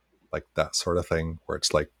idea, like that sort of thing, where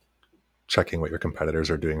it's like checking what your competitors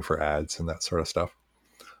are doing for ads and that sort of stuff.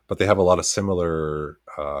 But they have a lot of similar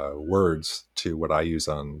words to what I use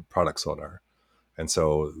on Product Sonar. And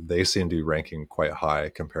so they seem to be ranking quite high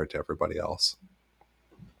compared to everybody else.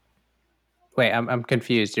 Wait, I'm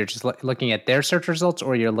confused. You're just looking at their search results,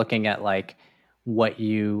 or you're looking at like what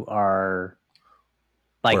you are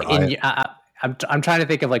like Where in. I, I'm trying to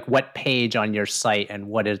think of like what page on your site and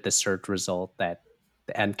what is the search result that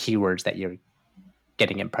and keywords that you're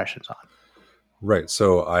getting impressions on. right.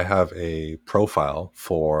 So I have a profile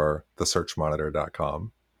for the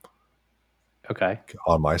searchmonitor.com Okay.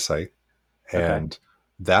 on my site. Okay. And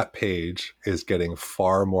that page is getting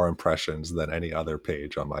far more impressions than any other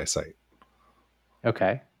page on my site.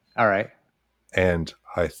 Okay. All right. And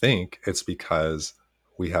I think it's because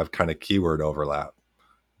we have kind of keyword overlap.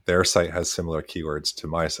 Their site has similar keywords to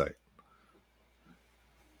my site.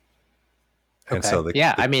 And so Okay.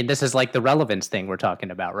 Yeah. the I mean, this is like the relevance thing we're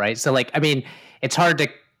talking about, right? So, like, I mean, it's hard to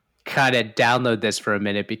kind of download this for a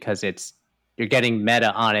minute because you're getting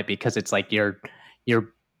meta on it because it's like you're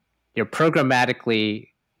you're programmatically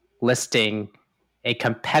listing a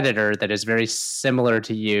competitor that is very similar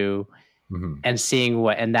to you mhm, and seeing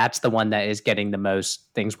what, and that's the one that is getting the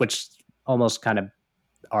most things, which almost kind of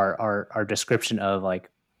our description of like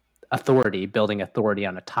authority, building authority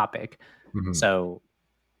on a topic. mhm, So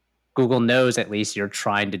Google knows at least you're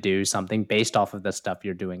trying to do something based off of the stuff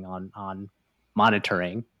you're doing on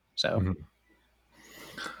monitoring. So mhm.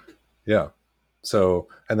 Yeah. So,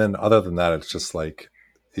 and then other than that, it's just like,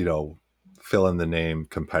 you know, fill in the name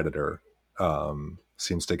competitor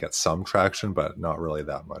seems to get some traction, but not really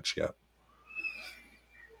that much yet.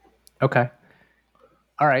 okay,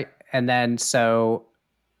 all right, and then so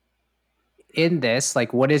in this,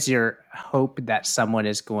 like, what is your hope that someone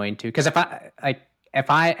is going to? Because if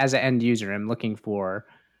I as an end user am looking for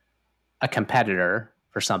a competitor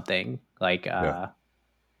for something, like Yeah. I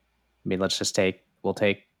mean, let's just take we'll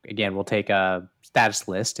take a status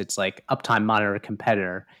list. It's like uptime monitor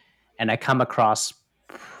competitor, and I come across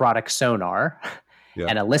product sonar Yeah.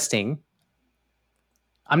 and a listing.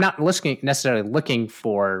 I'm not necessarily looking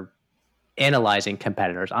for analyzing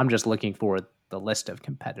competitors. I'm just looking for the list of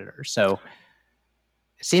competitors. So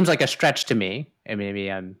it seems like a stretch to me, and maybe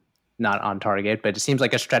I'm not on target, but it seems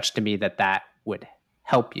like a stretch to me that that would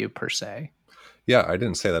help you per se. Yeah. I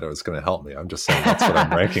didn't say that it was going to help me. I'm just saying that's what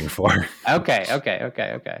I'm ranking for. Okay.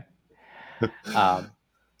 Um,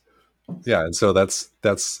 Yeah. And so that's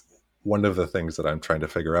one of the things that I'm trying to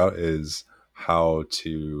figure out is how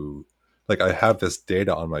to, like, I have this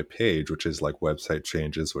data on my page, which is like website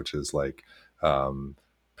changes, which is like um,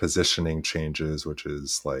 positioning changes, which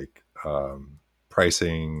is like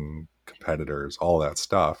pricing, competitors, all that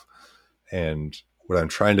stuff. And what I'm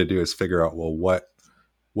trying to do is figure out, well,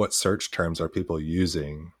 what search terms are people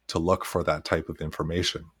using to look for that type of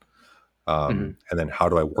information, mhm, and then how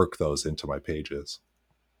do I work those into my pages?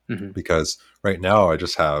 mhm. Because right now I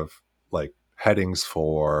just have like headings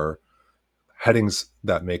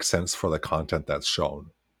that make sense for the content that's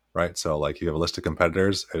shown, right? So like you have a list of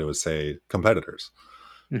competitors, it would say competitors,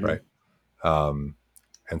 Mhm. right? Um,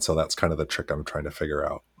 and so that's kind of the trick I'm trying to figure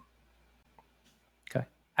out. Okay.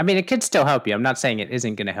 I mean, it could still help you. I'm not saying it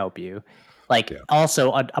isn't going to help you. Like, Yeah.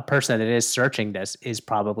 also, a person that is searching this is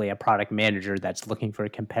probably a product manager that's looking for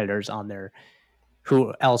competitors on their.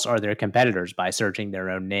 Who else are their competitors by searching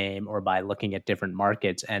their own name or by looking at different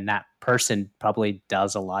markets? And that person probably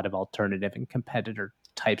does a lot of alternative and competitor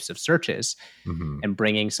types of searches Hmm. and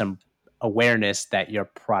bringing some awareness that your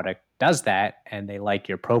product does that and they like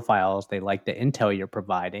your profiles, they like the intel you're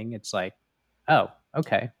providing. It's like, oh,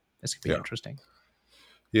 okay, this could be Yeah. interesting.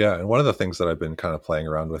 Yeah. And one of the things that I've been kind of playing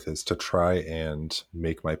around with is to try and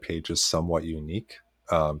make my pages somewhat unique,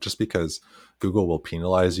 just because Google will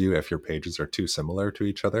penalize you if your pages are too similar to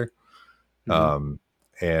each other. Hmm. Um,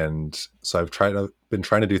 and so been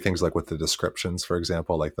trying to do things like with the descriptions, for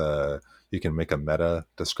example, like you can make a meta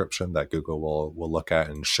description that Google will look at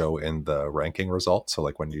and show in the ranking results. So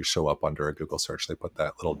like when you show up under a Google search, they put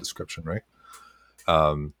that little description, right?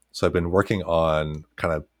 So I've been working on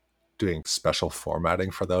kind of doing special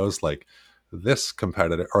formatting for those, like this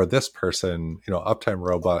competitor or this person, Uptime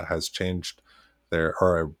Robot has changed their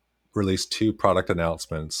or released two product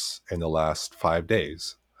announcements in the last 5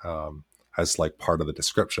 days, as like part of the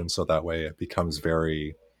description. So that way it becomes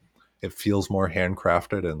very it feels more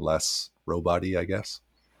handcrafted and less robot-y, I guess.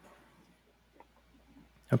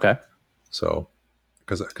 Okay. So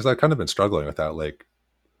because I've kind of been struggling with that. Like,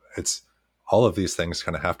 it's all of these things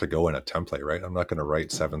kind of have to go in a template, right? I'm not going to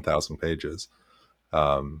write 7,000 pages.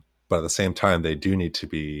 But at the same time, they do need to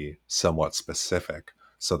be somewhat specific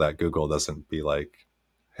so that Google doesn't be like,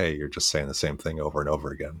 hey, you're just saying the same thing over and over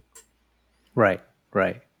again. Right.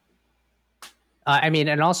 Right. I mean,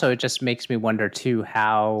 and also it just makes me wonder too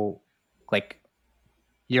how, like,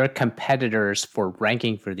 your competitors for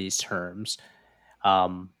ranking for these terms,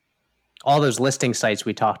 um, all those listing sites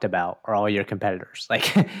we talked about are all your competitors,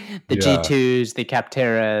 like the Yeah. G2s, the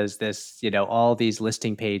Capteras, this, all these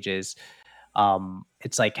listing pages.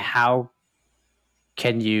 It's like, how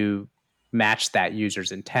can you match that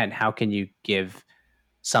user's intent? How can you give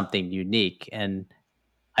something unique? And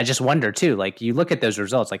I just wonder too, like, you look at those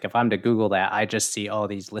results, like if I'm to Google that, I just see all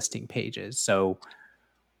these listing pages. So,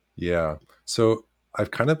 Yeah. So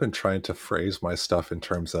I've kind of been trying to phrase my stuff in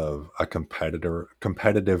terms of a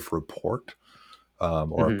competitive report,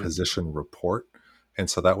 or a mhm, position report. And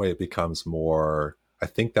so that way it becomes more, I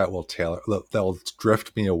think that will that'll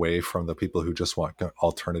drift me away from the people who just want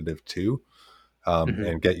alternative to, mhm.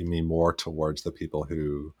 and get me more towards the people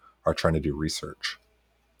who are trying to do research.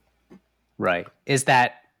 Right. Is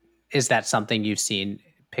that something you've seen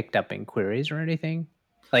picked up in queries or anything?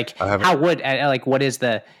 Like, I haven't, how would like, what is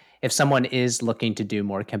the, if someone is looking to do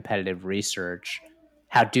more competitive research,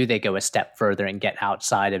 how do they go a step further and get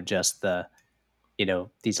outside of just the,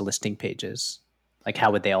 these listing pages? Like,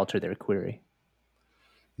 how would they alter their query?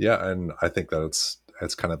 yeah, and I think that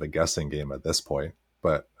it's kind of a guessing game at this point.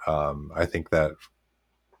 But I think that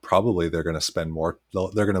probably they're going to spend more.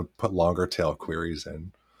 They're going to put longer tail queries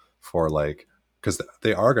in for, like, because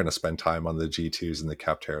they are going to spend time on the G2s and the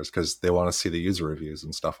Capteras because they want to see the user reviews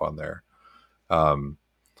and stuff on there. Um,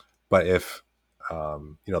 but if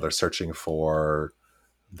they're searching for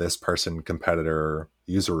this person competitor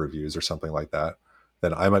user reviews or something like that,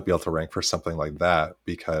 then I might be able to rank for something like that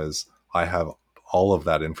because I have all of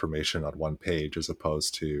that information on one page as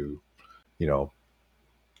opposed to, you know,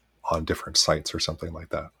 on different sites or something like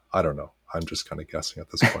that. I don't know. I'm just kind of guessing at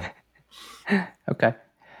this point. Okay.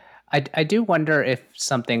 I do wonder if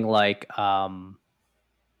something like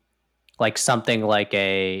something like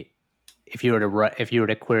a, if you were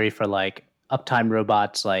to query for like uptime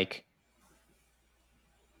robots, like,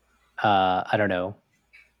 I don't know,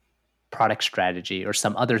 product strategy or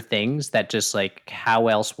some other things that just, like, how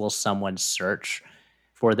else will someone search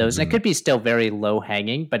for those? And it Hmm. could be still very low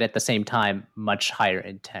hanging, but at the same time, much higher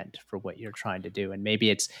intent for what you're trying to do. And maybe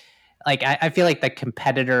it's like, I feel like the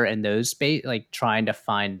competitor in those space, like trying to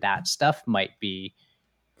find that stuff might be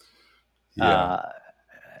Yeah. uh,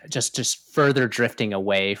 just further drifting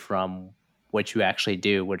away from what you actually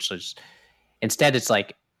do, which is, instead it's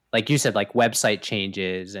like you said, like website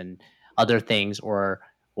changes and other things, or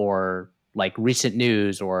like recent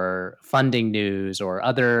news or funding news or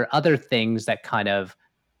other things that kind of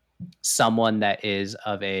someone that is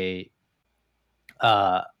of a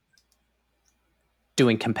uh,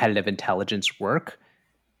 doing competitive intelligence work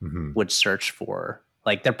Hmm. would search for.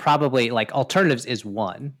 Like, they're probably like, alternatives is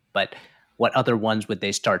one, but what other ones would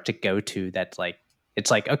they start to go to? That's like, it's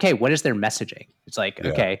like, okay, what is their messaging? It's like,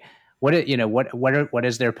 Yeah. okay, what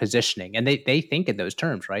is their positioning? And they think in those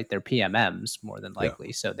terms, right? They're PMMs more than Yeah.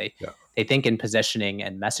 likely, so they Yeah. they think in positioning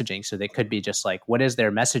and messaging. So they could be just like, what is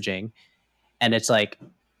their messaging? And it's like,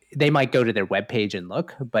 they might go to their webpage and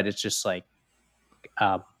look, but it's just like,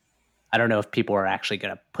 uh, I don't know if people are actually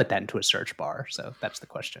going to put that into a search bar. So that's the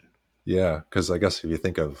question. Yeah. Because I guess if you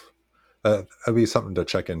think of that'd be something to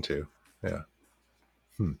check into. Yeah.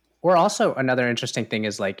 Hmm. Or also another interesting thing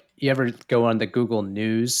is, like, you ever go on the Google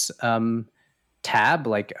News tab,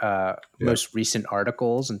 like Yeah. most recent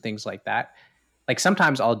articles and things like that. Like,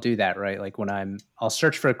 sometimes I'll do that, right? Like, when I'll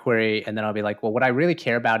search for a query and then I'll be like, well, what I really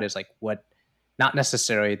care about is like what, not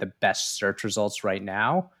necessarily the best search results right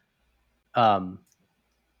now, um,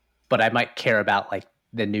 but I might care about like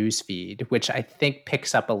the news feed, which I think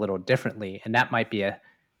picks up a little differently, and that might be a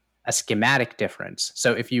schematic difference.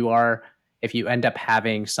 So if you end up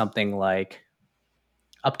having something like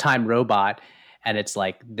Uptime Robot and it's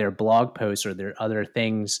like their blog posts or their other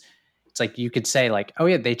things, it's like you could say like, oh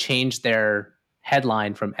yeah, they changed their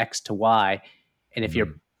headline from X to Y. And if you're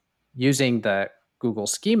Hmm. using the Google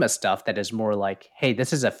schema stuff that is more like, hey,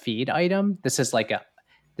 this is a feed item, this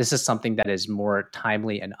is something that is more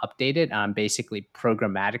timely and updated, and I'm basically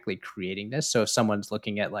programmatically creating this. So if someone's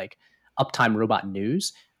looking at like Uptime Robot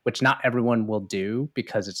news, which not everyone will do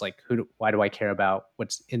because it's like, why do I care about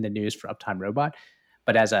what's in the news for Uptime Robot?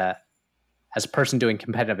 But as a as a person doing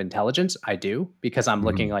competitive intelligence, I do, because I'm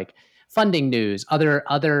looking Mhm. like funding news,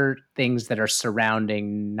 other things that are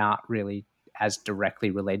surrounding, not really as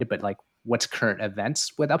directly related, but like what's current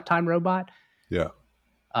events with Uptime Robot. Yeah.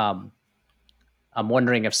 Um, I'm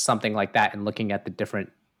wondering if something like that, and looking at the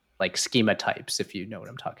different like schema types, if you know what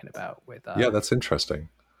I'm talking about with Yeah, that's interesting.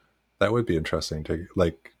 That would be interesting to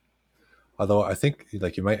like, although I think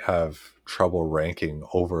like you might have trouble ranking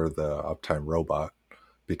over the Uptime Robot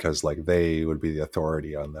because like they would be the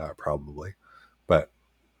authority on that probably. But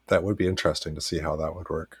that would be interesting to see how that would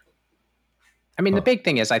work. I mean, the Huh. big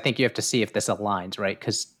thing is I think you have to see if this aligns, right?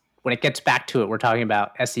 Because when it gets back to it, we're talking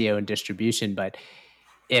about SEO and distribution, but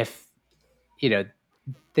if you know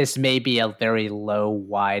this may be a very low,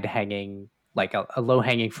 wide hanging, like a low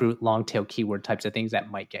hanging fruit, long tail keyword types of things that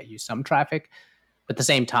might get you some traffic. But at the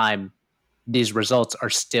same time, these results are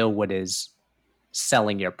still what is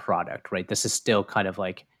selling your product, right? This is still kind of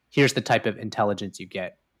like, here's the type of intelligence you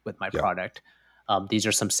get with my Yeah. product. These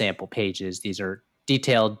are some sample pages. These are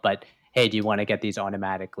detailed, but hey, do you want to get these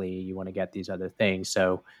automatically? You want to get these other things.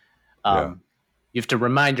 So Yeah. you have to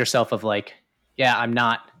remind yourself of like, yeah, I'm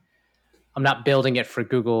not building it for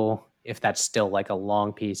Google. If that's still like a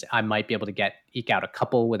long piece, I might be able to eke out a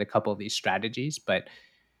couple with a couple of these strategies, but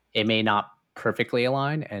it may not perfectly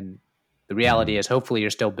align. And the reality Mhm. is, hopefully, you're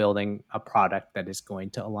still building a product that is going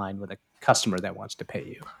to align with a customer that wants to pay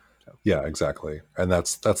you. So, Yeah, exactly. And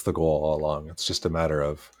that's the goal all along. It's just a matter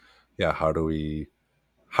of, yeah, how do we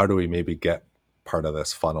maybe get part of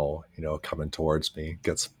this funnel, coming towards me,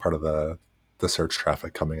 gets part of the search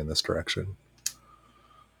traffic coming in this direction.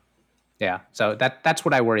 yeah, so that's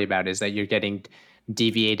what I worry about, is that you're getting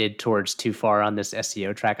deviated towards too far on this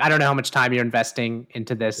SEO track. I don't know how much time you're investing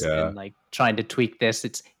into this Yeah. and like trying to tweak this.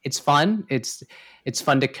 It's fun. It's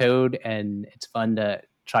fun to code, and it's fun to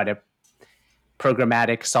try to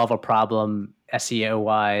programmatic solve a problem SEO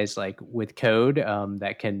wise, like with code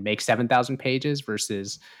that can make 7,000 pages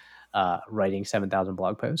versus writing 7,000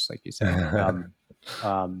 blog posts, like you said.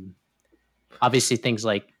 Um, Obviously, things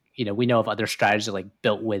like, we know of other strategies like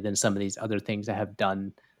Built With and some of these other things that have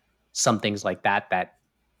done some things like that, that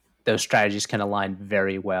those strategies can align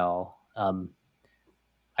very well.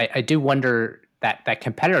 I do wonder that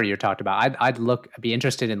competitor you talked about. I'd be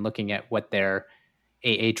interested in looking at what their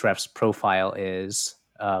Ahrefs profile is,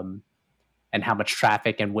 and how much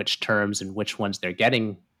traffic and which terms and which ones they're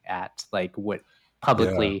getting at, like what Yeah.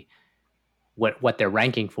 publicly, what they're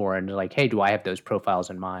ranking for, and like, hey, do I have those profiles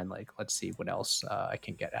in mind? Like, let's see what else I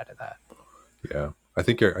can get out of that. Yeah. I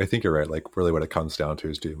think you're right. Like really what it comes down to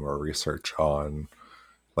is doing more research on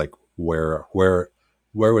like where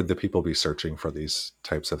would the people be searching for these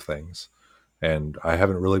types of things. And I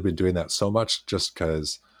haven't really been doing that so much just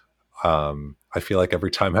because I feel like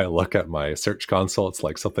every time I look at my search console, it's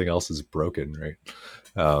like something else is broken, right?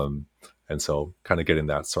 Um, and so kind of getting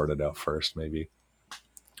that sorted out first, maybe.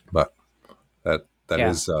 But that Yeah,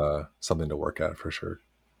 is something to work at for sure.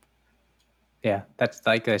 yeah. That's,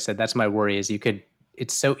 like I said, that's my worry, is you could.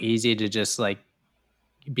 It's so easy to just like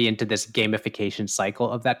be into this gamification cycle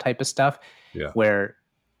of that type of stuff, Yeah, where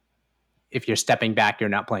if you're stepping back, you're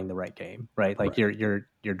not playing the right game, right? Like right.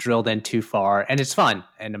 you're drilled in too far, and it's fun,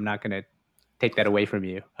 and I'm not going to take that away from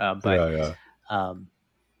you. But Yeah, yeah. um,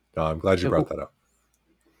 No, I'm glad you brought that up.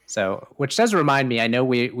 so, which does remind me, I know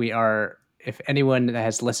we are. If anyone that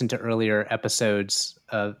has listened to earlier episodes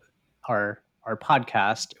of our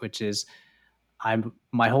podcast, which is,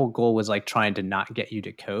 my whole goal was like trying to not get you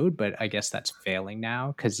to code, but I guess that's failing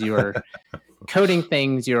now because you're coding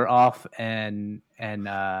things, you're off and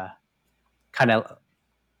kind of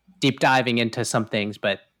deep diving into some things.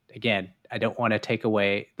 But again, I don't want to take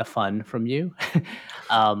away the fun from you.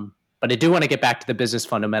 But I do want to get back to the business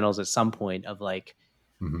fundamentals at some point of like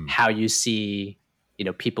Hmm. how you see,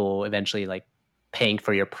 people eventually like paying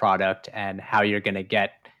for your product, and how you're going to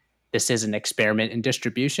get, this is an experiment in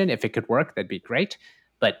distribution. If it could work, that'd be great.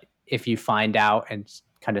 But if you find out and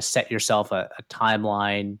kind of set yourself a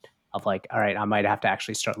timeline of like, all right, I might have to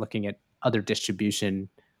actually start looking at other distribution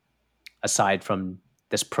aside from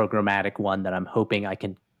this programmatic one that I'm hoping I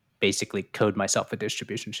can basically code myself a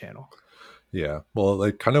distribution channel. Yeah. Well,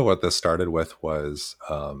 like kind of what this started with was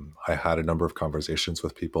I had a number of conversations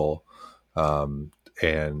with people, um,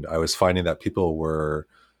 and I was finding that people were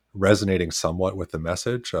resonating somewhat with the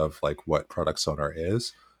message of like what product sonar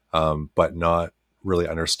is, but not really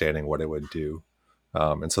understanding what it would do.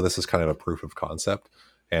 And so this is kind of a proof of concept.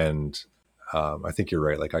 And I think you're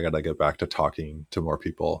right. Like I got to get back to talking to more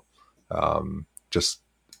people, just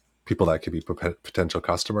people that could be potential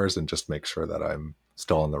customers, and just make sure that I'm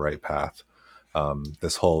still on the right path.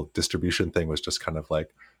 This whole distribution thing was just kind of like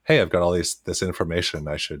hey, I've got all this information.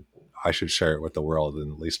 I should share it with the world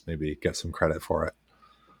and at least maybe get some credit for it.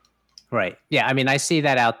 Right. Yeah. I mean, I see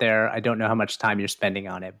that out there. I don't know how much time you're spending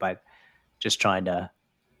on it, but just trying to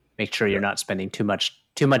make sure you're not spending too much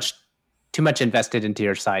invested into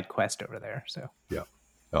your side quest over there. So yeah.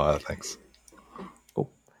 Oh, thanks.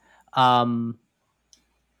 Cool.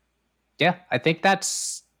 Yeah, I think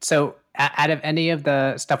that's so. Out of any of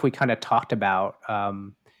the stuff we kind of talked about,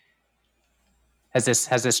 has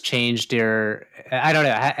this changed your? I don't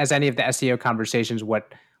know. Has any of the SEO conversations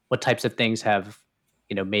what types of things have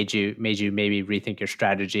made you maybe rethink your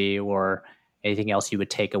strategy, or anything else you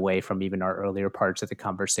would take away from even our earlier parts of the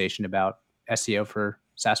conversation about SEO for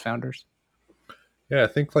SaaS founders? Yeah, I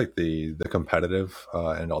think like the competitive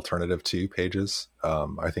and alternative to pages.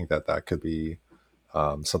 I think that could be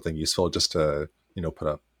something useful, just to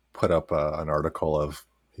put up an article of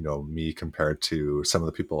me compared to some of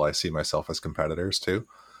the people I see myself as competitors to.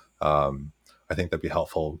 I think that'd be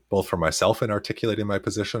helpful both for myself in articulating my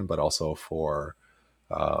position, but also for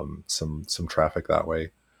some traffic that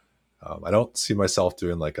way. I don't see myself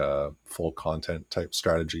doing like a full content type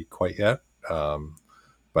strategy quite yet,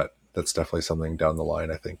 but that's definitely something down the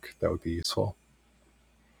line I think that would be useful.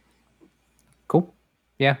 Cool.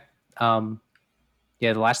 Yeah.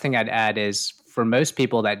 Yeah, the last thing I'd add is for most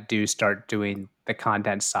people that do start doing the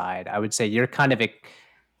content side, I would say you're kind of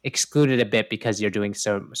excluded a bit because you're doing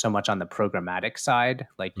so much on the programmatic side.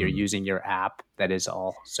 Like you're using your app that is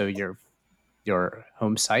also your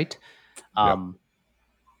home site.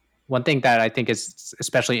 One thing that I think is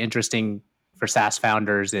especially interesting for SaaS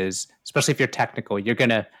founders is, especially if you're technical, you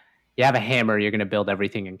have a hammer, you're going to build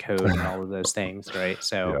everything in code and all of those things, right?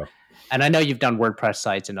 So, and I know you've done WordPress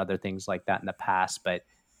sites and other things like that in the past, but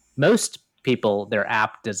most people, their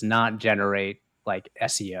app does not generate like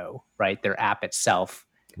SEO, right? Their app itself.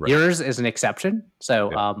 Right. Yours is an exception. So,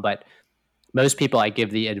 but most people, I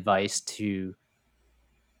give the advice to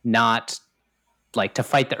not like to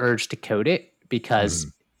fight the urge to code it, because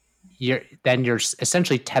you're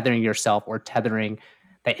essentially tethering yourself, or tethering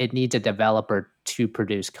that it needs a developer to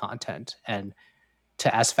produce content, and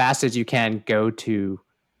to, as fast as you can, go to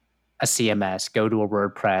a CMS, go to a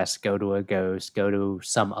WordPress, go to a Ghost, go to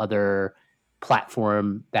some other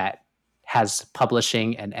platform that has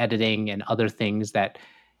publishing and editing and other things that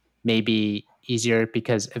may be easier,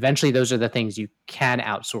 because eventually those are the things you can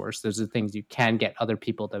outsource. Those are the things you can get other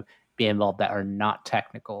people to be involved that are not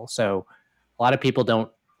technical. So a lot of people don't,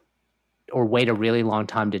 or wait a really long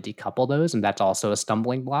time to decouple those. And that's also a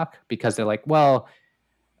stumbling block, because they're like, well,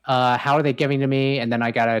 how are they giving to me? And then I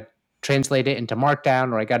got to translate it into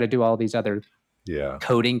Markdown, or I got to do all these other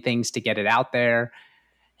coding things to get it out there.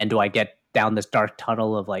 And do I get down this dark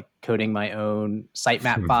tunnel of like coding my own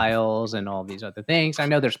sitemap files and all these other things? I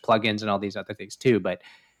know there's plugins and all these other things too, but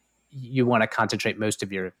you want to concentrate most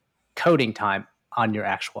of your coding time on your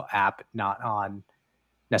actual app, not on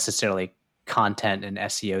necessarily content and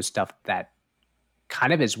SEO stuff that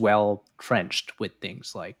kind of is well trenched with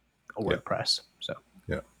things like a WordPress. So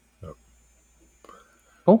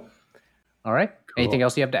cool. All right. Cool. Anything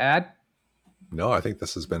else you have to add? No, I think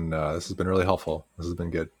this has been really helpful. This has been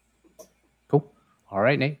good. Cool. All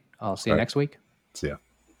right, Nate. I'll see you next week. See ya.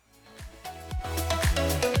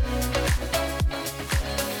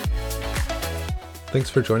 Thanks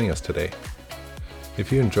for joining us today.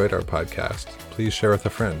 If you enjoyed our podcast, please share with a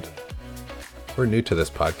friend. We're new to this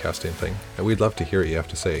podcasting thing, and we'd love to hear what you have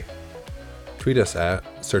to say. Tweet us at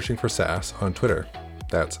Searching for SaaS on Twitter.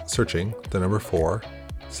 That's searching, 4,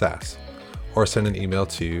 SaaS. Or send an email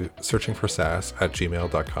to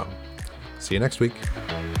searchingforsaas@gmail.com. See you next week.